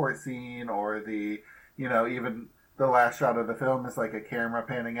or airport scene, or even the last shot of the film is like a camera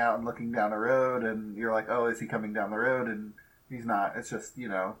panning out and looking down a road, and you're like, oh, is he coming down the road? And he's not. It's just,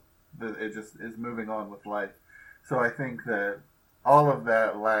 it just is moving on with life. So I think that all of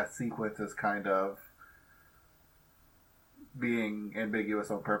that last sequence is kind of being ambiguous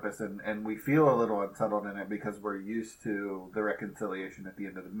on purpose, and we feel a little unsettled in it because we're used to the reconciliation at the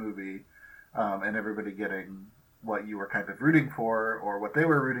end of the movie, and everybody getting what you were kind of rooting for or what they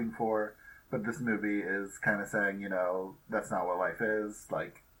were rooting for. But this movie is kind of saying, that's not what life is.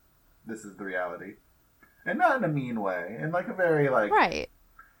 Like, this is the reality. And not in a mean way, in like a very right,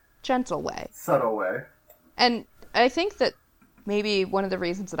 gentle way, subtle way. And I think that maybe one of the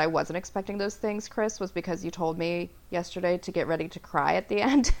reasons that I wasn't expecting those things, Chris, was because you told me yesterday to get ready to cry at the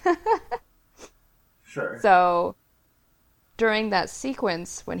end. Sure. So during that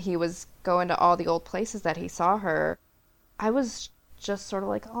sequence when he was going to all the old places that he saw her, I was just sort of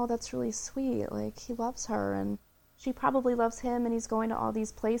like, oh, that's really sweet. Like, he loves her and she probably loves him, and he's going to all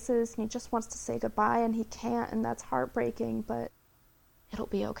these places and he just wants to say goodbye and he can't, and that's heartbreaking, but it'll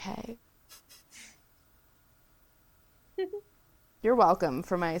be okay. You're welcome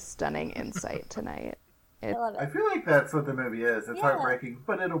for my stunning insight tonight. I love it. I feel like that's what the movie is. It's heartbreaking,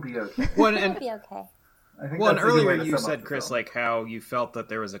 but it'll be okay. It'll be okay. I think well, and that's a good way earlier to you sum up said, the Chris, film. like how you felt that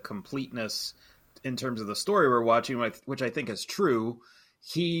there was a completeness in terms of the story we're watching, which I think is true.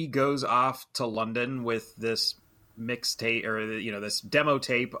 He goes off to London with this mixtape, or this demo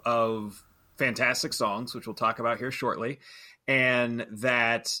tape of fantastic songs, which we'll talk about here shortly, and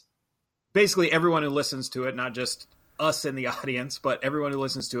that basically everyone who listens to it, not just us in the audience, but everyone who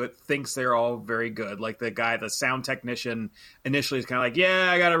listens to it thinks they're all very good. Like the sound technician initially is kind of like,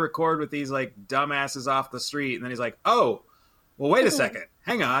 yeah, I got to record with these like dumbasses off the street. And then he's like, oh, well, wait a second,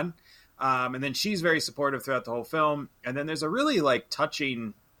 hang on. And then she's very supportive throughout the whole film. And then there's a really like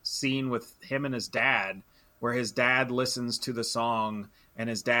touching scene with him and his dad, where his dad listens to the song and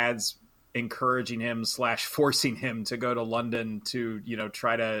his dad's encouraging him / forcing him to go to London to,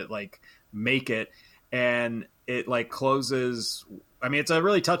 try to like make it. And it like closes. I mean, it's a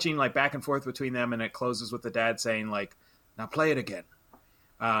really touching like back and forth between them, and it closes with the dad saying like, "Now play it again,"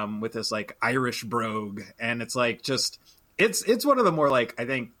 with this like Irish brogue, and it's like just it's one of the more like I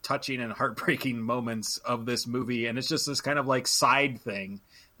think touching and heartbreaking moments of this movie, and it's just this kind of like side thing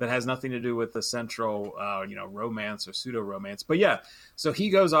that has nothing to do with the central romance or pseudo romance. But yeah, so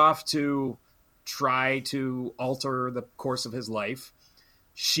he goes off to try to alter the course of his life.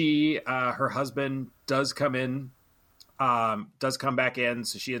 Her husband does come back in.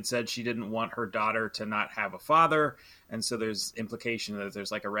 So she had said she didn't want her daughter to not have a father. And so there's implication that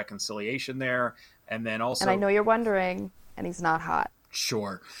there's like a reconciliation there. And then also, and I know you're wondering, and he's not hot.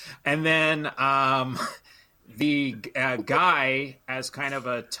 Sure. And then, the guy, as kind of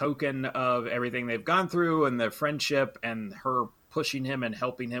a token of everything they've gone through and their friendship and her pushing him and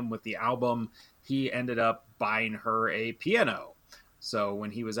helping him with the album, he ended up buying her a piano. So when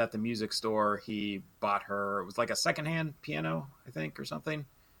he was at the music store, he bought her, it was like a secondhand piano, I think, or something.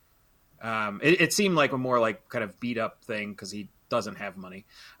 It seemed like a more like kind of beat up thing because he doesn't have money.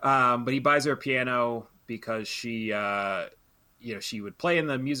 But he buys her a piano because she would play in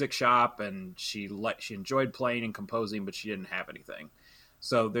the music shop and she enjoyed playing and composing, but she didn't have anything.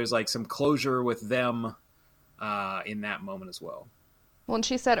 So there's like some closure with them in that moment as well. Well, and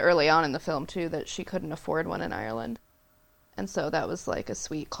she said early on in the film too that she couldn't afford one in Ireland. And so that was like a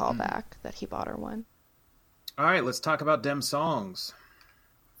sweet callback that he bought her one. All right, let's talk about them songs.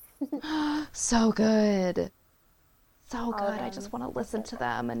 So good. So All good. of I them. just want to listen to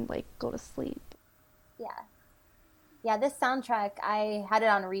them and like go to sleep. Yeah, this soundtrack, I had it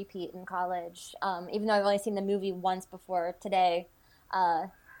on repeat in college. Even though I've only seen the movie once before today. I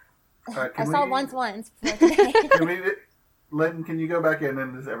saw it once before today. Lynn, can you go back in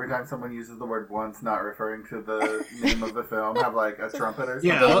and just every time someone uses the word once, not referring to the name of the film, have like a trumpet or something?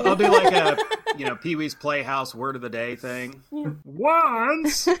 Yeah, I'll do like a Pee-wee's Playhouse word of the day thing.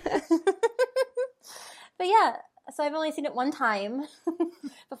 Once! But yeah, so I've only seen it one time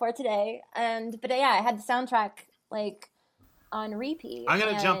before today. But yeah, I had the soundtrack like on repeat. I'm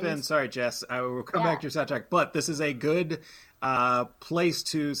going to jump in. Sorry, Jess. I will come back to your soundtrack. But this is a good place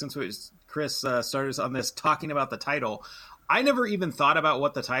to, since Chris started us on this, talking about the title. I never even thought about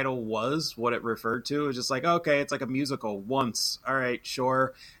what the title was, what it referred to. It was just like, okay, it's like a musical once. All right,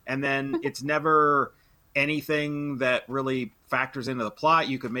 sure. And then it's never anything that really factors into the plot.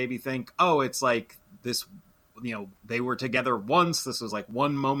 You could maybe think, oh, it's like this, they were together once. This was like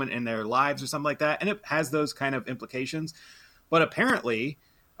one moment in their lives or something like that. And it has those kind of implications. But apparently,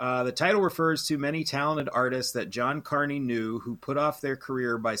 the title refers to many talented artists that John Carney knew who put off their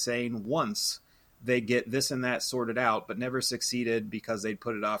career by saying once they get this and that sorted out, but never succeeded because they'd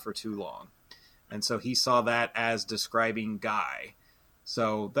put it off for too long. And so he saw that as describing Guy.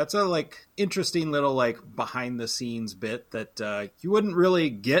 So that's a interesting little behind the scenes bit that you wouldn't really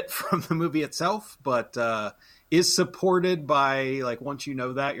get from the movie itself, but is supported by once you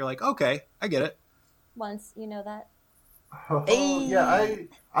know that, you're like, okay, I get it. Once you know that. Oh, yeah,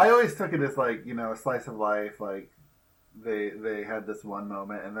 I always took it as a slice of life, they had this one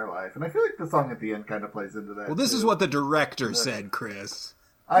moment in their life, and I feel like the song at the end kind of plays into that. Well, this is what the director said, Chris.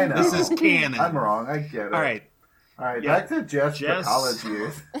 I know. This is canon. I'm wrong. I get it. All right, yeah. Back to Jess. The college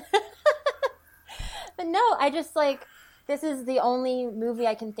years. But no, I just this is the only movie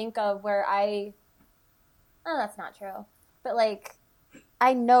I can think of where oh, that's not true. But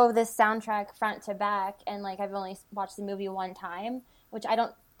I know this soundtrack front to back, and I've only watched the movie one time, which I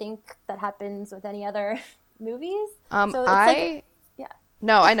don't think that happens with any other movies. So it's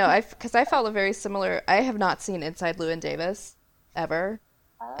No, I know. Because I follow very similar. I have not seen Inside Llewyn Davis ever,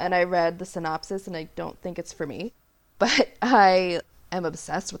 and I read the synopsis, and I don't think it's for me. But I am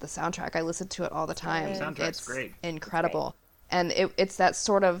obsessed with the soundtrack. I listen to it all the time. The soundtrack's great. Incredible, and it's that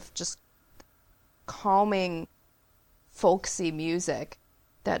sort of just calming, folksy music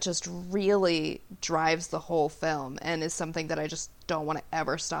that just really drives the whole film, and is something that I just don't want to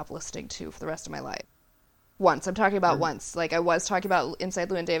ever stop listening to for the rest of my life. Once. I'm talking about once. I was talking about Inside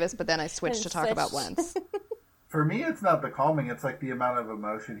Llewyn Davis, but then I switched to talk about once. For me, it's not the calming. It's the amount of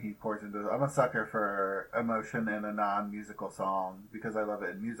emotion he pours into it. I'm a sucker for emotion in a non-musical song because I love it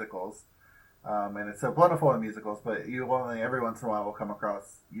in musicals. And it's so plentiful in musicals, but you only every once in a while will come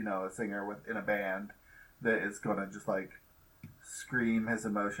across, a singer in a band that is going to just scream his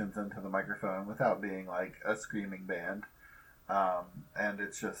emotions into the microphone without being a screaming band. And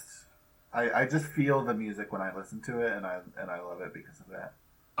it's just... I just feel the music when I listen to it, and I love it because of that.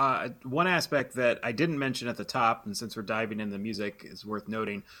 One aspect that I didn't mention at the top, and since we're diving into the music, is worth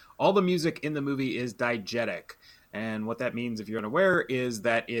noting. All the music in the movie is diegetic. And what that means, if you're unaware, is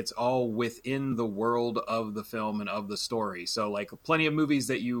that it's all within the world of the film and of the story. So, plenty of movies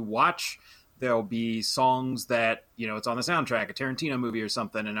that you watch, there'll be songs that, it's on the soundtrack, a Tarantino movie or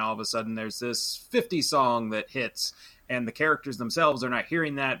something, and all of a sudden there's this 50 song that hits. And the characters themselves are not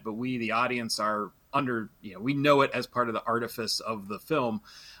hearing that, but we, the audience, are we know it as part of the artifice of the film.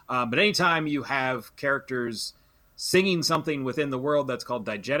 But anytime you have characters singing something within the world that's called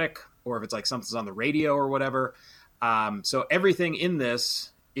diegetic, or if it's something's on the radio or whatever. So everything in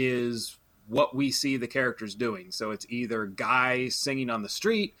this is what we see the characters doing. So it's either Guy singing on the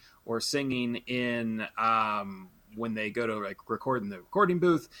street or singing in when they go to record in the recording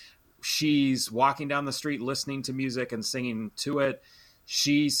booth. She's walking down the street listening to music and singing to it.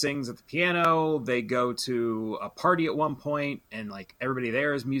 she sings at the piano. They go to a party at one point, and like everybody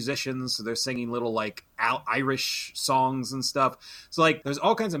there is musicians, so they're singing little like Irish songs and stuff. So like there's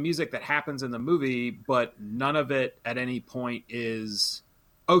all kinds of music that happens in the movie, but none of it at any point is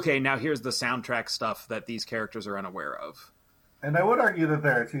okay, now here's the soundtrack stuff that these characters are unaware of. And I would argue that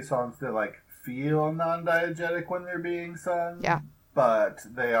there are two songs that like feel non-diegetic when they're being sung. Yeah. But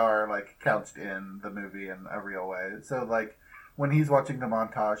they are like couched in the movie in a real way. So like when he's watching the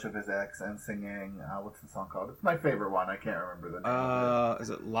montage of his ex and singing, what's the song called? It's my favorite one. I can't remember the name of it. Is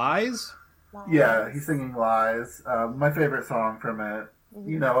it Lies? Yeah, he's singing Lies. My favorite song from it.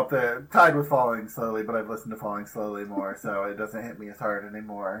 You know, up there, Tide was Falling Slowly, but I've listened to Falling Slowly more, so it doesn't hit me as hard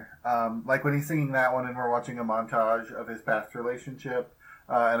anymore. Like when he's singing that one and we're watching a montage of his past relationship,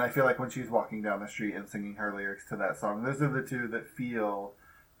 and I feel like when she's walking down the street and singing her lyrics to that song, those are the two that feel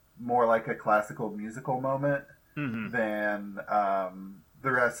more like a classical musical moment than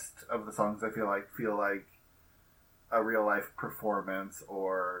the rest of the songs. I feel like a real life performance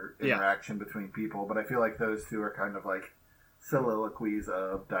or interaction between people, but I feel like those two are kind of like soliloquies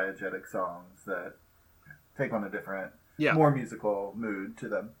of diegetic songs that take on a different, more musical mood to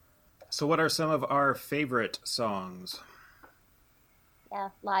them. So what are some of our favorite songs? Yeah,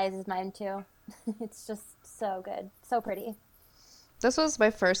 Lies is mine too. It's just so good. So pretty. This was my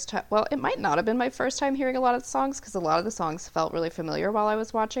first time. Well, it might not have been my first time hearing a lot of the songs because a lot of the songs felt really familiar while I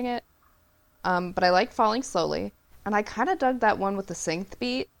was watching it. But I like Falling Slowly. And I kind of dug that one with the synth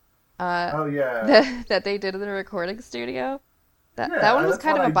beat. That they did in the recording studio. That one was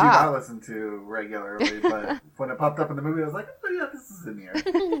kind of a bop. I do not listen to regularly, but when it popped up in the movie, I was like, oh yeah, this is in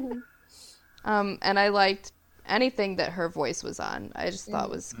here. And I liked anything that her voice was on. I just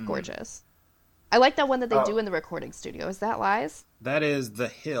thought was gorgeous. I like that one that they do in the recording studio. Is that Lies? That is The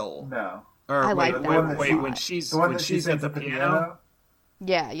Hill. No. Or I like that one. when she's at the piano.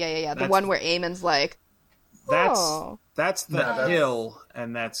 Yeah. The one where Eamon's like, That's The Hill,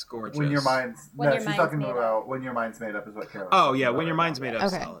 and that's gorgeous. When your mind's she's talking about When Your Mind's Made Up is what Carol. Oh yeah, When Your Mind's Made Up,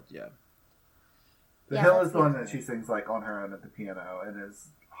 solid. Yeah. The Hill is the one that she sings like on her own at the piano and is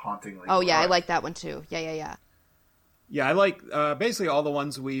hauntingly. Oh yeah, I like that one too. Yeah. Yeah, I like basically all the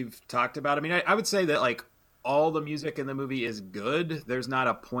ones we've talked about. I mean, I would say that like all the music in the movie is good. There's not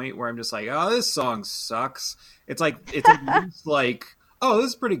a point where I'm just like, oh, this song sucks. It's like it's at least like, oh, this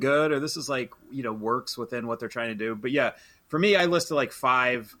is pretty good, or this is like, you know, works within what they're trying to do. But yeah, for me, I listed like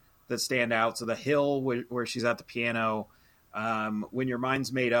 5 that stand out. So The Hill, where she's at the piano. When Your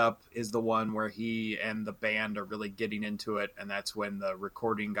Mind's Made Up is the one where he and the band are really getting into it, and that's when the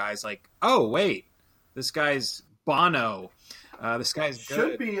recording guy's like, oh wait, this guy's Bono. This guy's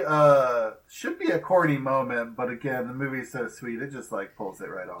good. Should be a corny moment, but again, the movie's so sweet, it just like pulls it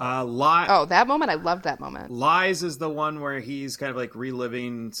right off. That moment, I loved that moment. Lies is the one where he's kind of like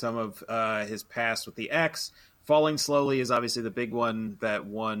reliving some of his past with the ex. Falling Slowly is obviously the big one that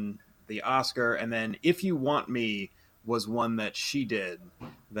won the Oscar, and then If You Want Me was one that she did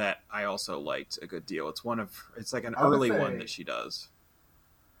that I also liked a good deal. It's like an early one that she does.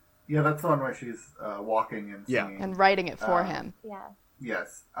 Yeah, that's the one where she's walking and singing. And writing it for him. Yeah.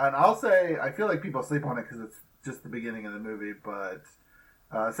 Yes. And I'll say, I feel like people sleep on it because it's just the beginning of the movie, but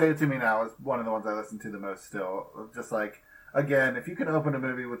Say It To Me Now is one of the ones I listen to the most still. Just like, again, if you can open a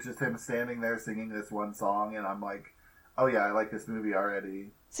movie with just him standing there singing this one song, and I'm like, oh yeah, I like this movie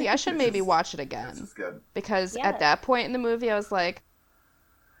already. See, I should maybe watch it again. This is good. Because at that point in the movie, I was like,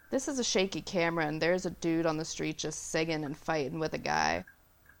 this is a shaky camera, and there's a dude on the street just singing and fighting with a guy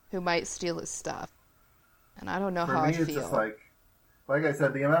who might steal his stuff. And I don't know how I feel. It's just like I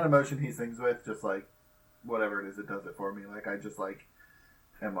said, the amount of emotion he sings with, just like, whatever it is, it does it for me. Like, I just like,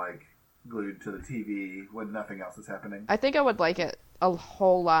 am like glued to the TV when nothing else is happening. I think I would like it a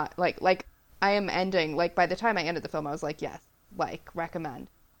whole lot. Like I am ending, like, by the time I ended the film, I was like, yes, like, recommend.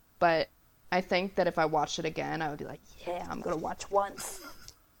 But I think that if I watched it again, I would be like, yeah, I'm going to watch once.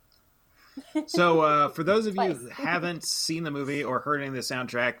 So for those of you who haven't seen the movie or heard any of the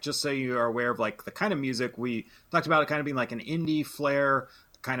soundtrack, just so you are aware of like the kind of music we talked about, it kind of being like an indie flair,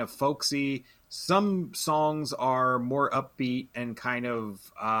 kind of folksy. Some songs are more upbeat and kind of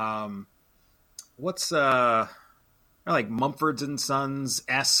like Mumford and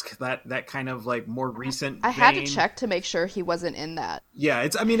Sons-esque, that kind of like more recent I had to check to make sure he wasn't in that. Yeah,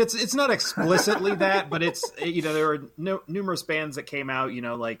 it's not explicitly that, but it's, you know, there were numerous bands that came out, you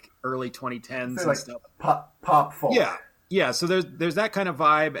know, like early 2010s and like stuff. Pop folk. Yeah. So there's that kind of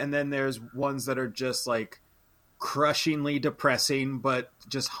vibe, and then there's ones that are just like crushingly depressing, but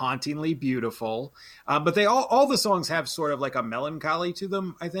just hauntingly beautiful. But they all the songs have sort of like a melancholy to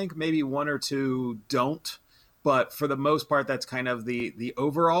them. I think maybe one or two don't. but for the most part, that's kind of the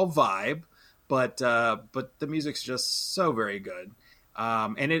overall vibe. But the music's just so very good.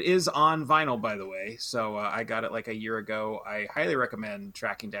 And it is on vinyl, by the way. So I got it like a year ago. I highly recommend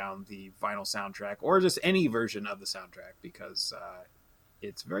tracking down the vinyl soundtrack or just any version of the soundtrack because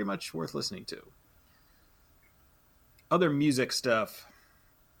it's very much worth listening to. Other music stuff.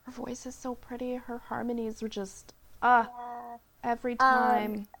 Her voice is so pretty. Her harmonies were just Yeah. every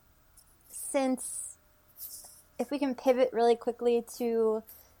time. Since, if we can pivot really quickly to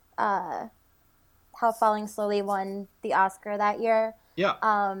how Falling Slowly won the Oscar that year. Yeah.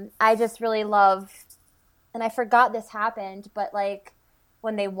 I just really love, and I forgot this happened, but like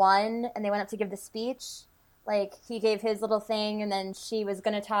when they won and they went up to give the speech, like he gave his little thing and then she was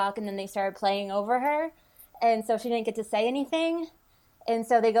going to talk and then they started playing over her. And so she didn't get to say anything. And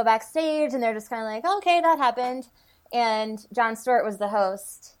so they go backstage and they're just kind of like, okay, that happened. And Jon Stewart was the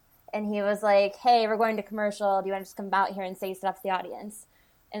host. And he was like, hey, we're going to commercial. Do you want to just come out here and say stuff to the audience?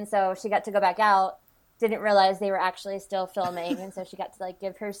 And so she got to go back out. Didn't realize they were actually still filming. And so she got to like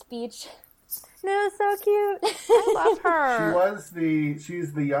give her speech. And it was so cute. I love her.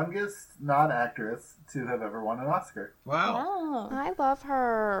 She's the youngest non-actress to have ever won an Oscar. Wow. Wow. I love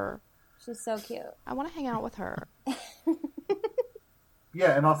her. She's so cute. I want to hang out with her.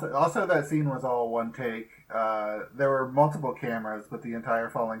 Yeah, and also that scene was all one take. There were multiple cameras, but the entire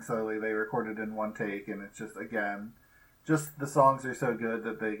Falling Slowly they recorded in one take, and it's just, again, just the songs are so good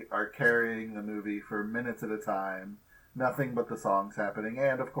that they are carrying the movie for minutes at a time. Nothing but the songs happening,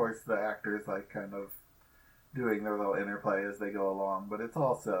 and of course the actors like kind of doing their little interplay as they go along. But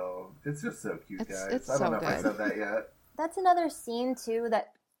it's just so cute, guys. It's I don't so know if I good. said that yet. That's another scene, too,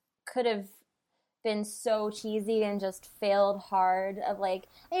 that could have been so cheesy and just failed hard of like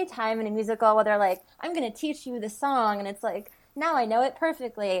any time in a musical where they're like, I'm going to teach you the song. And it's like, now I know it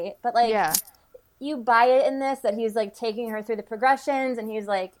perfectly. But like, Yeah. you buy it in this, that he's like taking her through the progressions and he's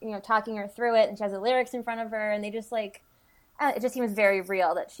like, talking her through it and she has the lyrics in front of her and they just like, it just seems very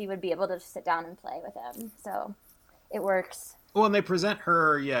real that she would be able to just sit down and play with him. So it works. Well, and they present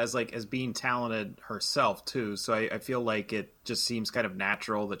her, as being talented herself too. So I feel like it just seems kind of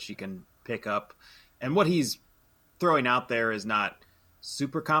natural that she can pick up. And what he's throwing out there is not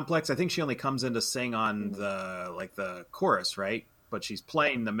super complex. I think she only comes in to sing on the chorus, right? But she's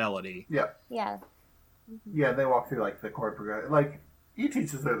playing the melody. Yeah. Yeah. Yeah, they walk through like the chord progression. Like he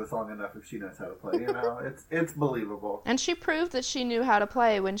teaches her the song enough if she knows how to play. It's believable. And she proved that she knew how to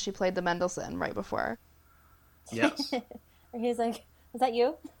play when she played the Mendelssohn right before. Yes. And he's like, was that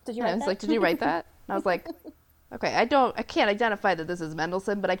you? Did you And write I was that? like, did you write that? And I was like, okay, I can't identify that this is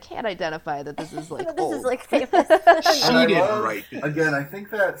Mendelssohn, but I can't identify that this is like This old. is like famous. She And I didn't love- write this. Again, I think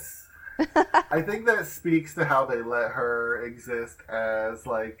that speaks to how they let her exist as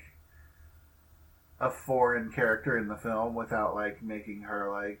like a foreign character in the film without like making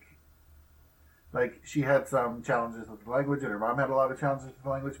her like she had some challenges with the language and her mom had a lot of challenges with the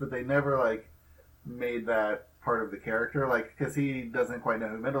language, but they never like made that part of the character, like because he doesn't quite know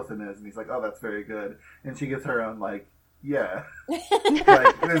who Mendelssohn is and he's like, oh, that's very good, and she gets her own like, yeah.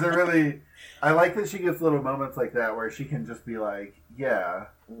 Like there's a really, I like that she gets little moments like that where she can just be like, yeah,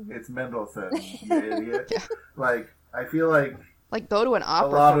 it's Mendelssohn, you idiot. Yeah. Like I feel like Like, go to an opera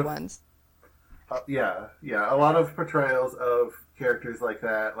lot for of- once. yeah, a lot of portrayals of characters like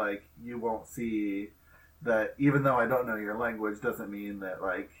that, like you won't see that even though I don't know your language doesn't mean that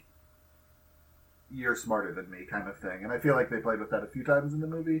like you're smarter than me kind of thing. And I feel like they played with that a few times in the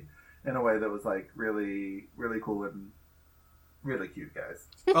movie in a way that was like really, really cool and really cute, guys.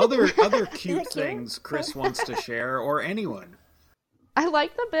 Other cute cute? things Chris wants to share, or anyone. I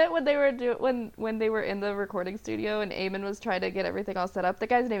liked the bit when they were when they were in the recording studio and Eamon was trying to get everything all set up. The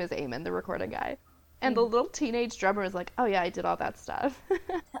guy's name is Eamon, the recording guy. And the little teenage drummer is like, oh yeah, I did all that stuff.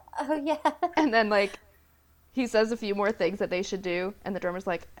 Oh, yeah. And then like he says a few more things that they should do and the drummer's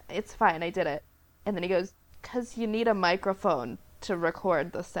like, it's fine, I did it. And then he goes, because you need a microphone to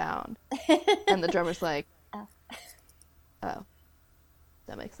record the sound. And the drummer's like, oh,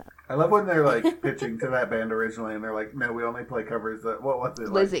 that makes sense. I love when they're like pitching to that band originally and they're like, no, we only play covers that, what was it?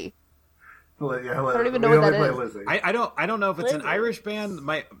 Like, Lizzie. Yeah, I don't even we know what only that play is. Lizzie. I don't know if it's an Lizzie. Irish band.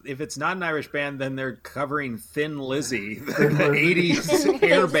 If it's not an Irish band, then they're covering Thin Lizzy, the Thin Lizzy. 80s They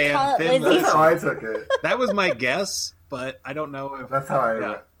hair just call band it Thin Lizzy. That's Lizzy. how I took it. That was my guess, but I don't know if That's how I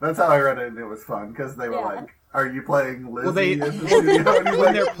Yeah. That's how I read it, and it was fun because they were Yeah. like, "Are you playing Lizzie?" Well, they- in the studio? And he's when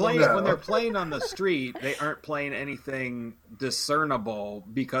like, they're playing "No." when they're playing on the street, they aren't playing anything discernible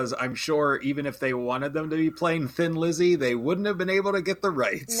because I'm sure even if they wanted them to be playing Thin Lizzy, they wouldn't have been able to get the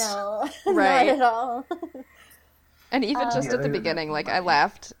rights. No, Right. not at all. And even just Yeah, at the they didn't beginning, have like the I money.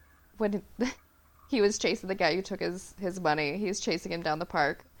 laughed when he was chasing the guy who took his money. He was chasing him down the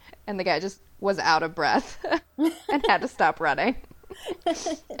park, and the guy just was out of breath and had to stop running.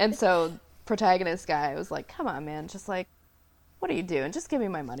 And so protagonist guy was like, come on, man, just like, what are you doing? Just give me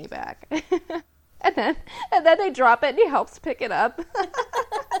my money back. and then they drop it and he helps pick it up.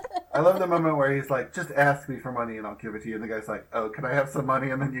 I love the moment where he's like, just ask me for money and I'll give it to you. And the guy's like, oh, can I have some money?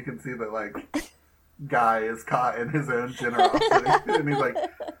 And then you can see that, like, guy is caught in his own generosity. And he's like,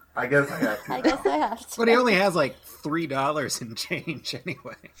 I guess I have to. I guess I have to. But he only has like $3 in change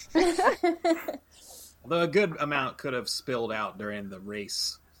anyway. Although a good amount could have spilled out during the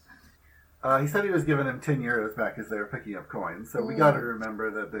race. He said he was giving him 10 euros back as they were picking up coins. So we got to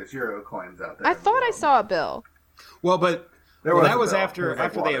remember that there's euro coins out there. I thought I saw a bill. Well, but that was after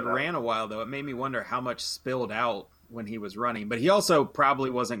like they had water ran a while, though. It made me wonder how much spilled out when he was running. But he also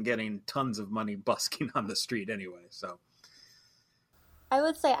probably wasn't getting tons of money busking on the street anyway. So I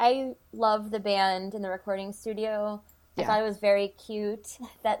would say I love the band in the recording studio. I thought it was very cute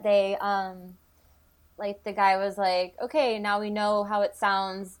that they, like, the guy was like, okay, now we know how it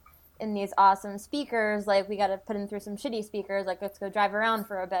sounds in these awesome speakers. Like, we got to put him through some shitty speakers. Like, let's go drive around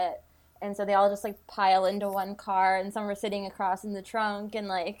for a bit. And so they all just, like, pile into one car, and some were sitting across in the trunk, and,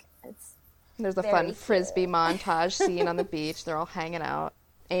 like, it's There's a very fun cute. frisbee montage scene on the beach. They're all hanging out.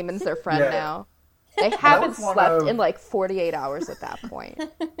 Eamon's their friend Yeah. now. They haven't was one slept of- in like 48 hours at that point.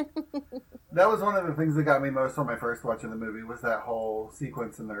 That was one of the things that got me most on my first watch of the movie was that whole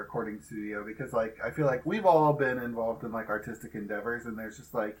sequence in the recording studio, because, like, I feel like we've all been involved in, like, artistic endeavors, and there's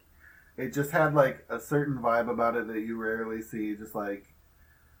just, like, it just had, like, a certain vibe about it that you rarely see. Just like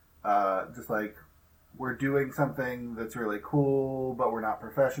we're doing something that's really cool, but we're not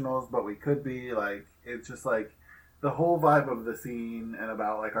professionals, but we could be. Like, it's just like the whole vibe of the scene and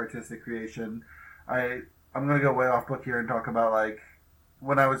about, like, artistic creation. I'm gonna go way off book here and talk about, like,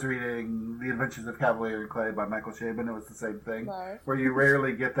 when I was reading The Adventures of Cavalier and Clay by Michael Chabon, it was the same thing. Love. Where you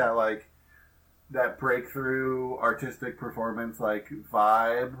rarely get that, like, that breakthrough artistic performance, like,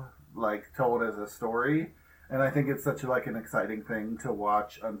 vibe, like, told as a story. And I think it's such, like, an exciting thing to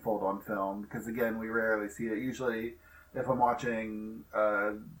watch unfold on film, because, again, we rarely see it. Usually, if I'm watching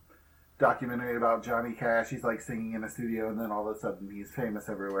a documentary about Johnny Cash, he's, like, singing in a studio, and then all of a sudden he's famous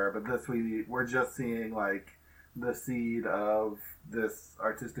everywhere. But this, we're just seeing, like, the seed of this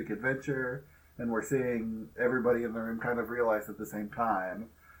artistic adventure, and we're seeing everybody in the room kind of realize at the same time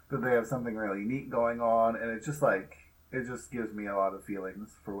that they have something really neat going on, and it's just, like, it just gives me a lot of feelings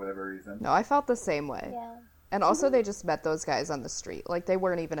for whatever reason. No, I felt the same way. Yeah. And also, they just met those guys on the street. Like, they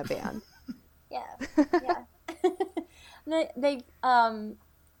weren't even a band. Yeah. They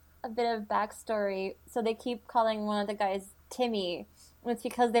a bit of backstory. So they keep calling one of the guys Timmy. And it's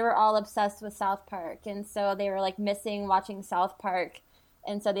because they were all obsessed with South Park. And so they were, like, missing watching South Park.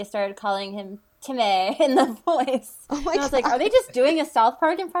 And so they started calling him Timmy in the voice. Oh my and I was God. like, are they just doing a South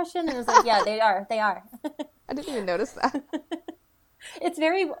Park impression? And it was like, yeah, they are. They are. I didn't even notice that. It's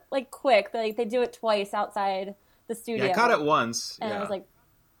very, like, quick. Like, they do it twice outside the studio. Yeah, I caught it once. And yeah. I was like,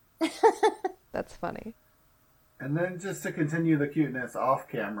 That's funny. And then just to continue the cuteness off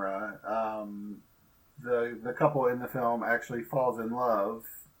camera, the couple in the film actually falls in love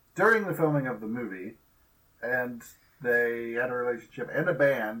during the filming of the movie, and they had a relationship and a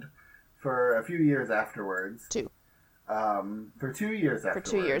band for a few years afterwards. For 2 years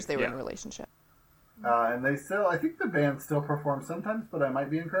afterwards. For 2 years, they were in Yeah. a relationship. And they still, I think the band still performs sometimes, but I might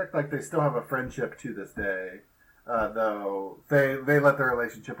be incorrect. Like, they still have a friendship to this day, though they let their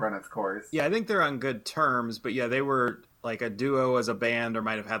relationship run its course. Yeah, I think they're on good terms, but yeah, they were like a duo as a band, or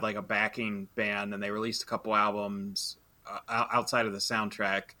might have had like a backing band, and they released a couple albums outside of the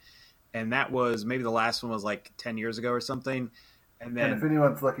soundtrack, and that was maybe the last one was like 10 years ago or something. And then, And if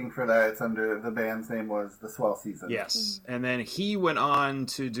anyone's looking for that, it's under the band's name was The Swell Season. yes, and then he went on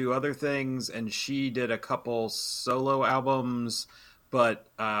to do other things, and she did a couple solo albums, but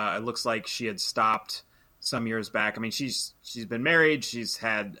it looks like she had stopped some years back. I mean, she's been married, she's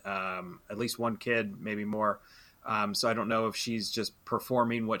had at least one kid, maybe more. So I don't know if she's just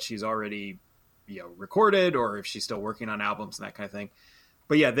performing what she's already, recorded, or if she's still working on albums and that kind of thing.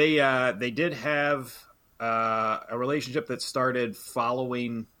 But yeah, they did have a relationship that started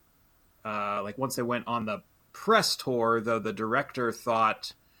following, like once they went on the press tour, though the director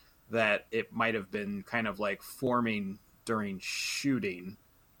thought that it might have been kind of like forming during shooting.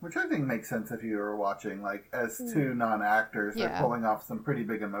 Which I think makes sense if you were watching, like, as two non-actors, they're Yeah. pulling off some pretty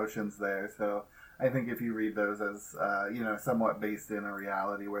big emotions there. So I think if you read those as, somewhat based in a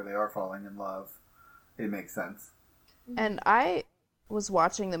reality where they are falling in love, it makes sense. And I was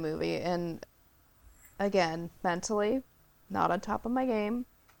watching the movie, and again, mentally, not on top of my game.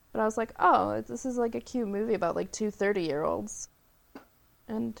 But I was like, oh, this is like a cute movie about like two 30-year-olds.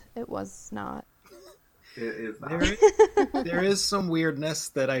 And it was not. It is not. There is some weirdness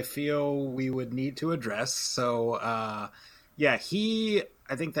that I feel we would need to address. So, yeah,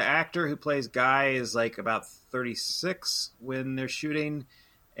 I think the actor who plays Guy is like about 36 when they're shooting,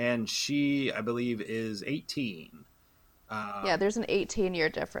 and she, I believe, is 18. Yeah, there's an 18-year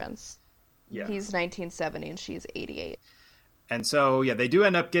difference. Yeah. He's 1970 and she's 88. And so, yeah, they do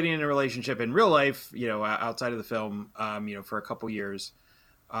end up getting in a relationship in real life, outside of the film, for a couple years.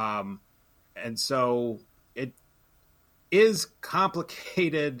 And so it is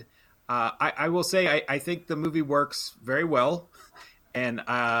complicated. I will say, I think the movie works very well. And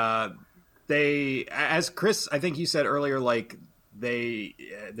as Chris, I think you said earlier, like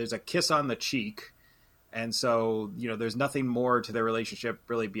there's a kiss on the cheek. And so, there's nothing more to their relationship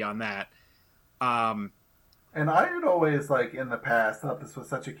really beyond that. And I had always, like, in the past, thought this was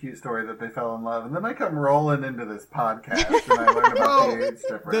such a cute story that they fell in love. And then I come rolling into this podcast and I learn about the age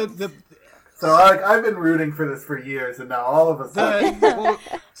difference. So, I've been rooting for this for years, and now all of a sudden,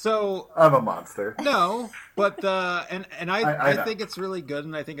 I'm a monster. No, but I think it's really good,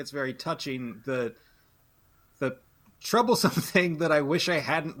 and I think it's very touching. The troublesome thing that I wish I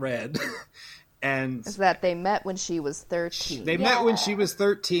hadn't read, and is that they met when she was 13. They met when she was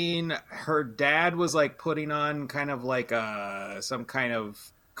 13. Her dad was like putting on kind of like some kind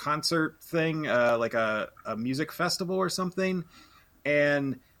of concert thing, like a music festival or something,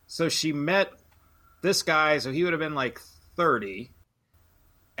 and so she met this guy, so he would have been like 30.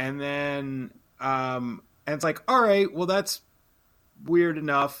 And then, and it's like, all right, well, that's weird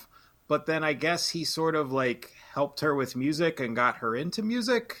enough. But then I guess he sort of like helped her with music and got her into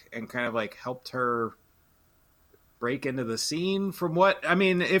music and kind of like helped her break into the scene from what, I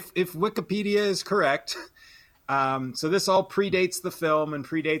mean, if Wikipedia is correct. So this all predates the film and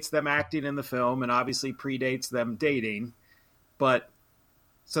predates them acting in the film and obviously predates them dating. But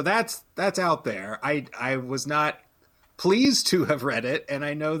so that's out there. I was not pleased to have read it, and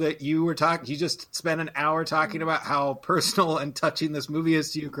I know that you just spent an hour talking about how personal and touching this movie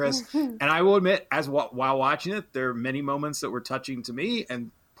is to you, Chris. And I will admit, while watching it, there are many moments that were touching to me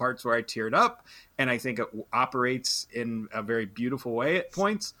and parts where I teared up, and I think it operates in a very beautiful way at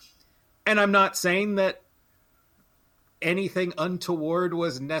points. And I'm not saying that anything untoward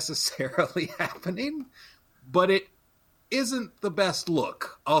was necessarily happening, but it isn't the best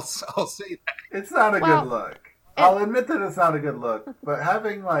look. I'll say that. It's not a good look. I'll admit that it's not a good look, but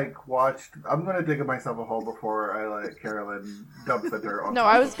having watched, I'm going to dig myself a hole before I let Carolyn dump the dirt on. No,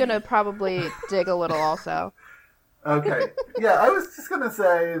 I was going to probably dig a little also. Okay. Yeah, I was just going to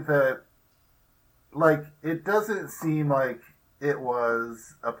say that, it doesn't seem like it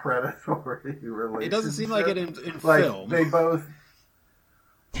was a predatory relationship. It doesn't seem like it in film. They both...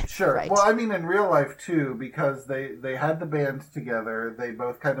 Sure. Right. Well, I mean, in real life, too, because they had the band together. They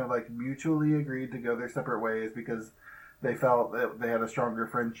both kind of, mutually agreed to go their separate ways because they felt that they had a stronger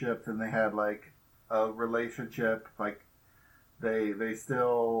friendship than they had, a relationship. They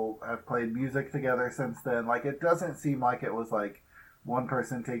still have played music together since then. It doesn't seem like it was, one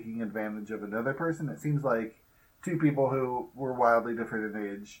person taking advantage of another person. It seems like two people who were wildly different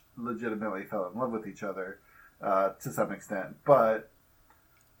in age legitimately fell in love with each other to some extent. But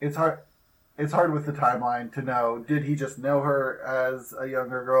it's hard with the timeline to know, did he just know her as a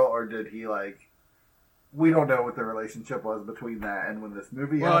younger girl, or did he, we don't know what the relationship was between that and when this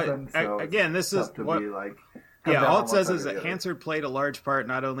movie happened. So again, this is what... all it says is that Hansard played a large part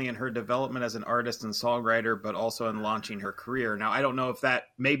not only in her development as an artist and songwriter, but also in launching her career. Now, I don't know if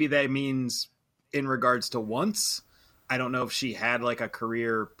maybe that means in regards to Once. I don't know if she had a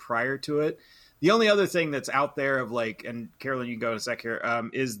career prior to it. The only other thing that's out there of and Carolyn, you can go in a sec here,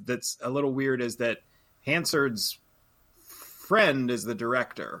 is that's a little weird is that Hansard's friend is the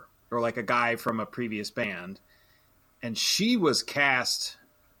director, or a guy from a previous band. And she was cast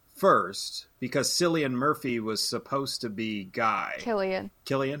first because Cillian Murphy was supposed to be Guy. Killian?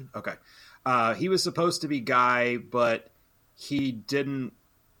 Okay. He was supposed to be Guy, but he didn't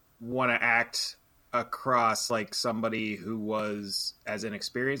want to act across somebody who was as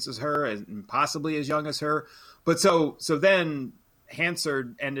inexperienced as her and possibly as young as her. But so then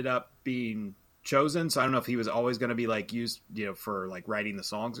Hansard ended up being chosen. So I don't know if he was always going to be used, for writing the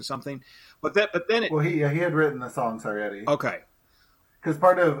songs or something. But then he had written the songs already. Okay. Because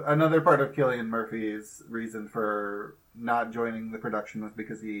another part of Cillian Murphy's reason for not joining the production was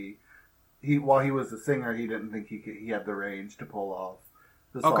because he while he was a singer, he didn't think he had the range to pull off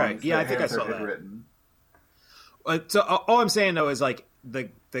the songs. Okay, yeah, I think I saw that. Written. So all I'm saying though is the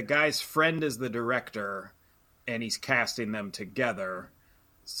guy's friend is the director, and he's casting them together.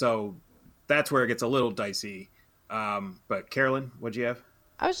 So that's where it gets a little dicey. But Carolyn, what'd you have?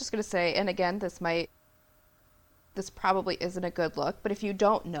 I was just going to say, and again, this probably isn't a good look, but if you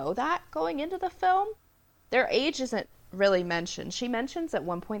don't know that going into the film, their age isn't really mentioned. She mentions at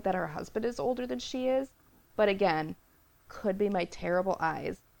one point that her husband is older than she is, but again, could be my terrible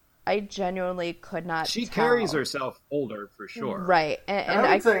eyes. I genuinely could not She tell. carries herself older for sure. Right. And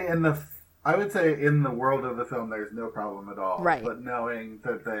I would say in the world of the film, there's no problem at all. Right. But knowing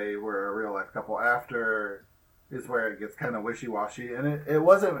that they were a real life couple after is where it gets kind of wishy-washy. And it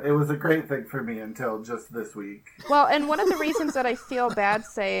was a great thing for me until just this week. Well, and one of the reasons that I feel bad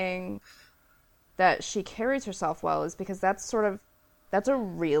saying that she carries herself well is because that's a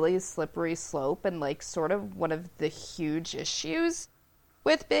really slippery slope and like sort of one of the huge issues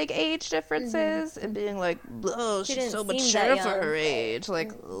with big age differences and being like, oh, she's so mature for her age.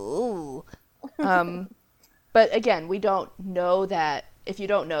 Like, ooh. But again, we don't know that. If you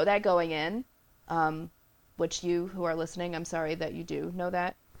don't know that going in, which you who are listening, I'm sorry that you do know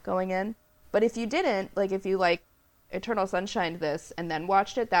that going in. But if you didn't, like if you like Eternal Sunshine this and then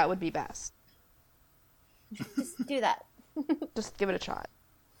watched it, that would be best. Just do that. Just give it a shot.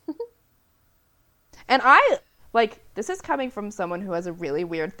 And this is coming from someone who has a really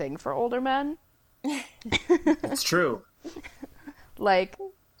weird thing for older men. It's true. Like,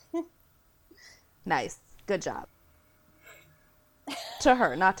 nice. Good job. To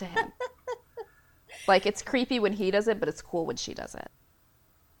her, not to him. Like, it's creepy when he does it, but it's cool when she does it.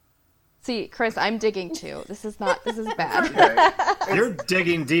 See, Chris, I'm digging too. This is bad. Okay. You're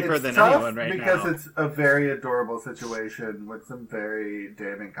digging deeper than tough anyone right now. because it's a very adorable situation with some very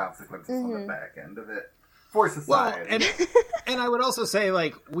damning consequences on the back end of it for society. Well, and I would also say,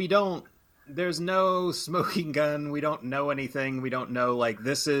 like, there's no smoking gun. We don't know anything. We don't know, like,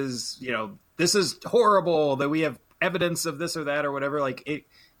 this is horrible, that we have evidence of this or that or whatever. Like,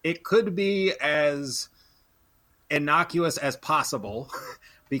 it could be as innocuous as possible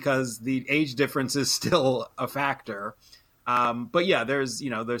because the age difference is still a factor. But yeah, there's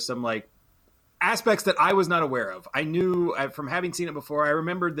some like aspects that I was not aware of. I knew from having seen it before, I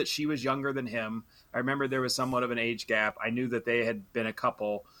remembered that she was younger than him. I remembered there was somewhat of an age gap. I knew that they had been a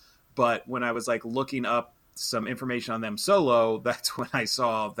couple, but when I was like looking up some information on them solo, that's when I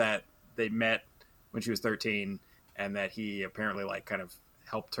saw that they met when she was 13 and that he apparently like kind of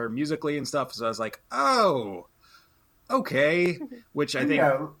helped her musically and stuff. So I was like, oh, okay. Which I think...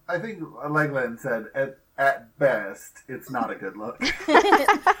 Yeah, I think like Glenn said, at best, it's not a good look.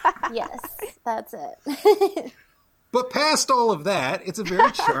 Yes, that's it. But past all of that, it's a very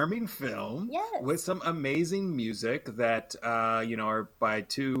charming film Yes. with some amazing music that, are by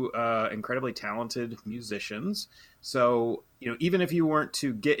two incredibly talented musicians. So, even if you weren't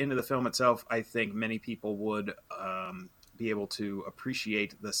to get into the film itself, I think many people would be able to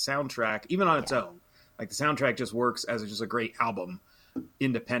appreciate the soundtrack, even on its own. Like, the soundtrack just works as just a great album,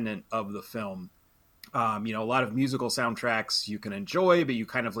 independent of the film. A lot of musical soundtracks you can enjoy, but you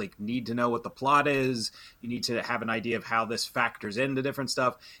kind of like need to know what the plot is. You need to have an idea of how this factors into different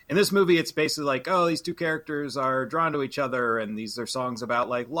stuff. In this movie, it's basically like, oh, these two characters are drawn to each other, and these are songs about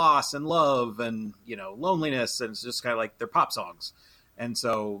like loss and love and, loneliness, and it's just kind of like they're pop songs. And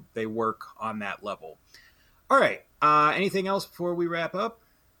so they work on that level. All right. Anything else before we wrap up?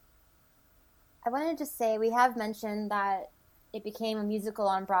 I wanted to say we have mentioned that it became a musical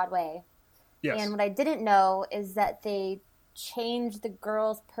on Broadway. Yes. And what I didn't know is that they changed the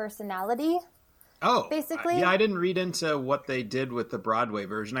girl's personality. Oh, basically. Yeah, I didn't read into what they did with the Broadway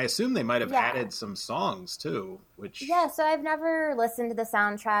version. I assume they might have added some songs too, which... Yeah, so I've never listened to the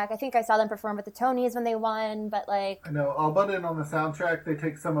soundtrack. I think I saw them perform at the Tonys when they won, but like... I know, I'll butt in on the soundtrack. They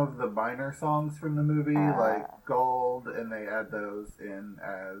take some of the minor songs from the movie, like Gold, and they add those in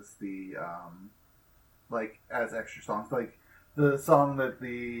as the, as extra songs. Like, the song that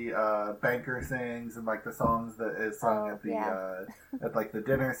the banker sings, and like the songs that is sung at the at like the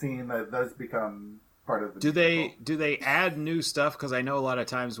dinner scene, those become part of the musical. Do they add new stuff? Because I know a lot of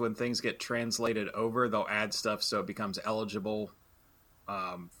times when things get translated over, they'll add stuff so it becomes eligible.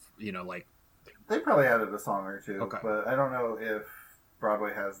 Like they probably added a song or two, okay. But I don't know if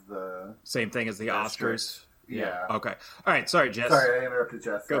Broadway has the same thing as the Oscars. Yeah. Okay. All right. Sorry, Jess. Sorry, I interrupted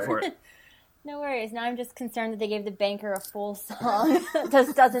Jess. Go for it. No worries. Now I'm just concerned that they gave the banker a full song. It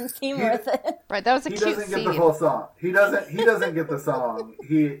just doesn't seem worth it. Right, that was a cute scene. He doesn't get the full song. He doesn't get the song.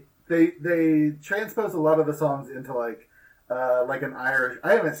 They transpose a lot of the songs into like an Irish.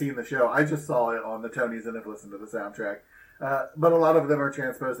 I haven't seen the show. I just saw it on the Tonys and have listened to the soundtrack. But a lot of them are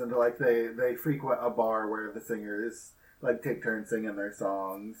transposed into like they frequent a bar where the singers like take turns singing their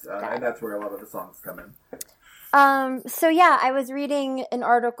songs, and that's where a lot of the songs come in. So yeah, I was reading an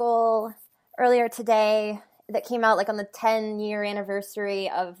article earlier today that came out like on the 10-year anniversary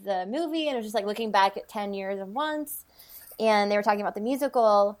of the movie, and it was just like looking back at 10 years of Once, and they were talking about the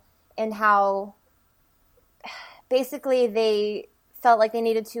musical and how basically they felt like they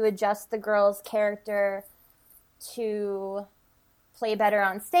needed to adjust the girl's character to play better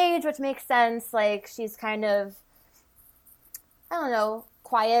on stage, which makes sense. Like, she's kind of, I don't know,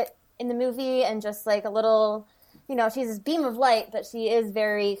 quiet in the movie and just like a little, you know, she's this beam of light, but she is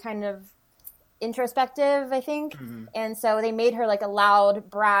very kind of introspective, I think. Mm-hmm. And so they made her like a loud,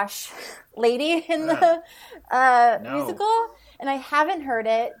 brash lady in the musical. And I haven't heard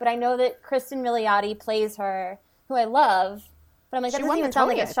it, but I know that Kristen Milioti plays her, who I love. But I'm like, that She doesn't won even the sound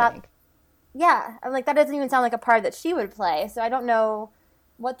like Tony, a I shot. think. Yeah, I'm like, that doesn't even sound like a part that she would play. So I don't know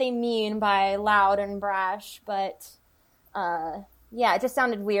what they mean by loud and brash, but yeah, it just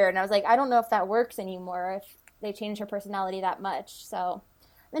sounded weird. And I was like, I don't know if that works anymore, if they change her personality that much. So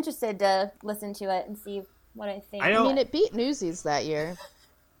I'm interested to listen to it and see what I think. I mean, it beat Newsies that year.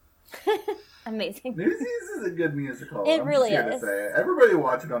 Amazing. Newsies is a good musical. It I'm really just here is. to say it. Everybody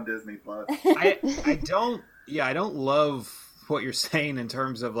watch it on Disney Plus. I don't love what you're saying in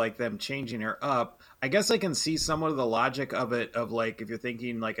terms of like them changing her up. I guess I can see somewhat of the logic of it, of like if you're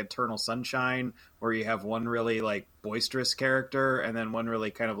thinking like Eternal Sunshine, where you have one really like boisterous character and then one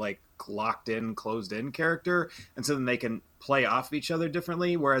really kind of like locked in, closed in character, and so then they can play off each other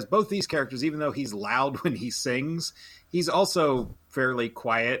differently. Whereas both these characters, even though he's loud when he sings, he's also fairly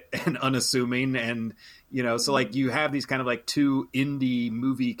quiet and unassuming, and you know, so like you have these kind of like two indie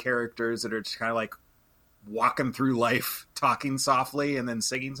movie characters that are just kind of like walking through life talking softly and then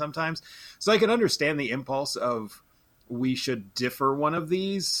singing sometimes. So I can understand the impulse of we should differ one of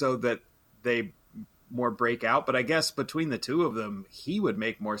these so that they more break out, but I guess between the two of them, he would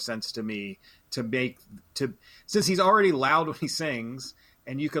make more sense to me since he's already loud when he sings,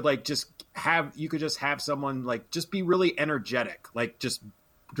 and you could just have someone like just be really energetic, like just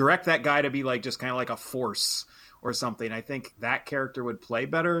direct that guy to be like just kind of like a force or something. I think that character would play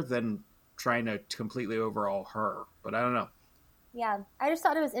better than trying to completely overhaul her, but I don't know. Yeah, I just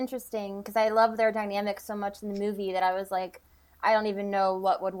thought it was interesting because I love their dynamic so much in the movie that I was like, I don't even know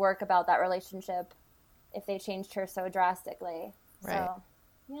what would work about that relationship if they changed her so drastically. Right. So,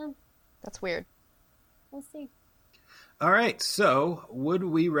 yeah. That's weird. We'll see. All right, so would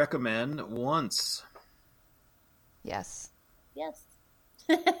we recommend Once? Yes. Yes.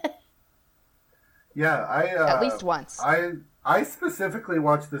 Yeah, At least once. I specifically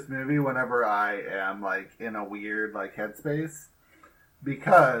watch this movie whenever I am like in a weird like headspace,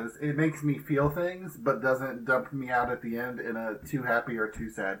 because it makes me feel things but doesn't dump me out at the end in a too happy or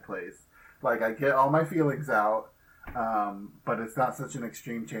too sad place. Like, I get all my feelings out, but it's not such an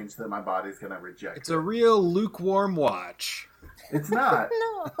extreme change that my body's gonna reject. It's a real lukewarm watch. It's not.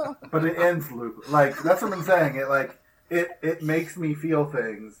 No. But it ends like that's what I'm saying. It makes me feel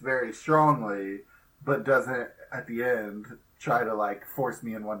things very strongly, but doesn't at the end try to like force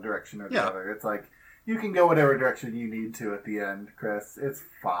me in one direction or the other. It's like you can go whatever direction you need to at the end, Chris. It's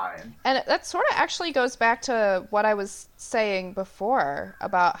fine. And that sort of actually goes back to what I was saying before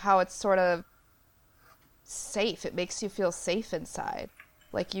about how it's sort of safe. It makes you feel safe inside.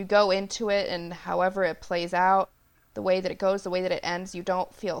 Like, you go into it, and however it plays out, the way that it goes, the way that it ends, you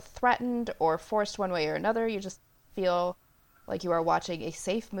don't feel threatened or forced one way or another. You just feel like you are watching a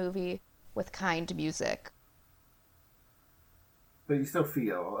safe movie with kind music. But you still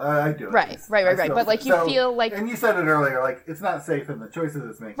feel. I do. Right. But like you feel like... And you said it earlier, like, it's not safe in the choices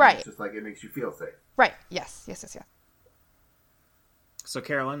it's making. Right. It's just like it makes you feel safe. Right. Yes. So,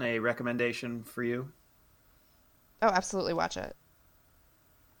 Carolyn, a recommendation for you? Oh, absolutely watch it.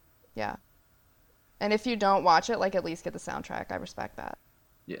 Yeah. And if you don't watch it, like, at least get the soundtrack. I respect that.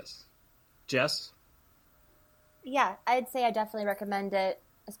 Yes. Jess? Yeah, I'd say I definitely recommend it,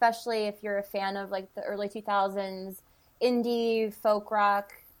 especially if you're a fan of like the early 2000s indie folk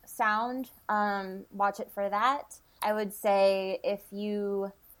rock sound. Watch it for that. I would say this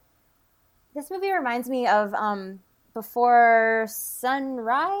movie reminds me of Before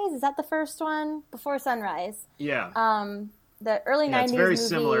Sunrise. Is that the first one? Before Sunrise. Yeah. The early 90s it's very movie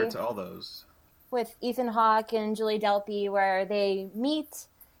similar to all those. with Ethan Hawke and Julie Delpy, where they meet,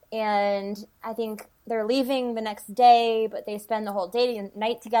 and I think they're leaving the next day, but they spend the whole day and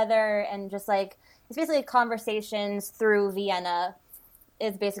night together, and just like, it's basically conversations through Vienna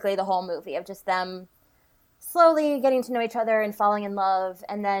is basically the whole movie of just them slowly getting to know each other and falling in love,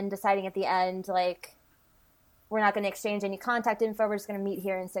 and then deciding at the end, like, we're not going to exchange any contact info, we're just going to meet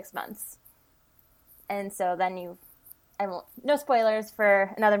here in 6 months. And so then you I won't. No spoilers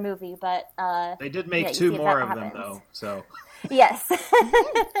for another movie, but they did make you 2 see if more that of them happens. though. So Yes,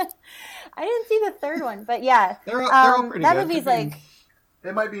 I didn't see the third one, but yeah, they're all pretty that good. movie's like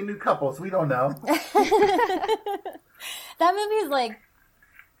They might be new couples. We don't know. that movie is like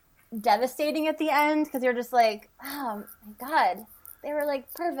devastating at the end because you're just like, oh my god, they were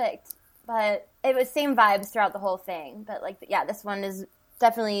like perfect, but it was same vibes throughout the whole thing. But like, yeah, this one is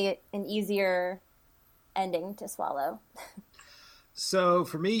definitely an easier ending to swallow. So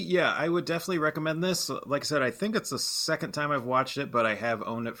for me, yeah, I would definitely recommend this. Like I said, I think it's the second time I've watched it, but I have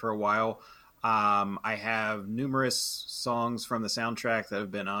owned it for a while. I have numerous songs from the soundtrack that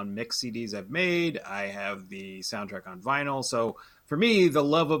have been on mix CDs I've made. I have the soundtrack on vinyl. So for me, the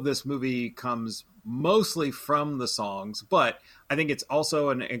love of this movie comes mostly from the songs, but I think it's also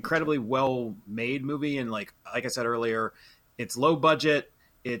an incredibly well-made movie. And like I said earlier, it's low budget,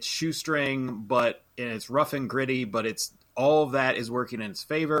 it's shoestring, but and it's rough and gritty, but it's all of that is working in its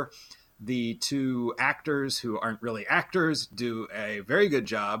favor. The 2 actors who aren't really actors do a very good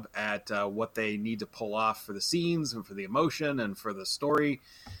job at what they need to pull off for the scenes and for the emotion and for the story.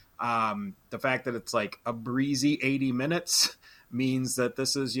 The fact that it's like a breezy 80 minutes means that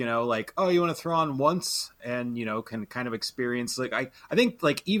this is, like, oh, you want to throw on once and, can kind of experience, like, I think,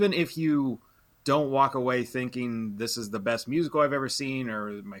 like, even if you don't walk away thinking this is the best musical I've ever seen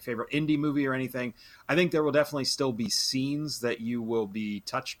or my favorite indie movie or anything, I think there will definitely still be scenes that you will be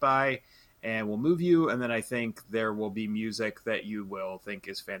touched by and will move you. And then I think there will be music that you will think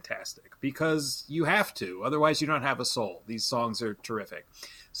is fantastic because you have to. Otherwise, you don't have a soul. These songs are terrific.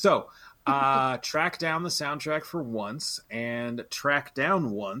 So track down the soundtrack for Once and track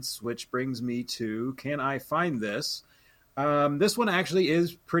down Once, which brings me to Can I Find This? This one actually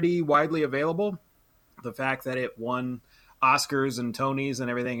is pretty widely available. The fact that it won Oscars and Tonys and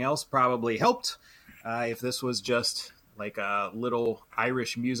everything else probably helped. If this was just like a little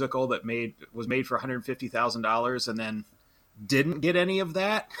Irish musical that was made for $150,000 and then didn't get any of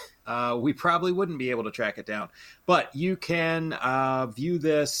that, we probably wouldn't be able to track it down. But you can view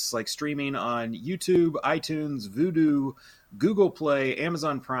this like streaming on YouTube, iTunes, Vudu, Google Play,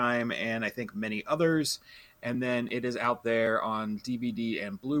 Amazon Prime, and I think many others. And then it is out there on DVD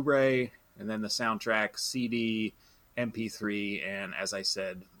and Blu-ray, and then the soundtrack, CD, MP3, and as I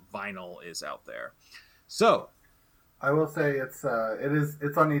said, vinyl is out there. So, I will say it's on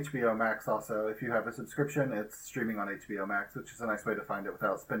HBO Max also. If you have a subscription, it's streaming on HBO Max, which is a nice way to find it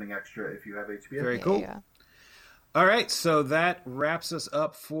without spending extra if you have HBO. Very cool. Yeah. All right, so that wraps us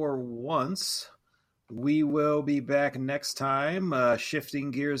up for Once. We will be back next time,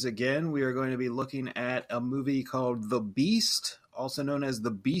 shifting gears again. We are going to be looking at a movie called The Beast, also known as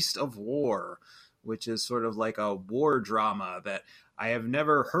The Beast of War, which is sort of like a war drama that I have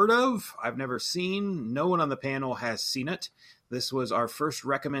never heard of. I've never seen. No one on the panel has seen it. This was our first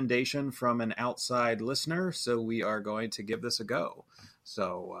recommendation from an outside listener, so we are going to give this a go.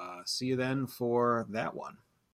 So see you then for that one.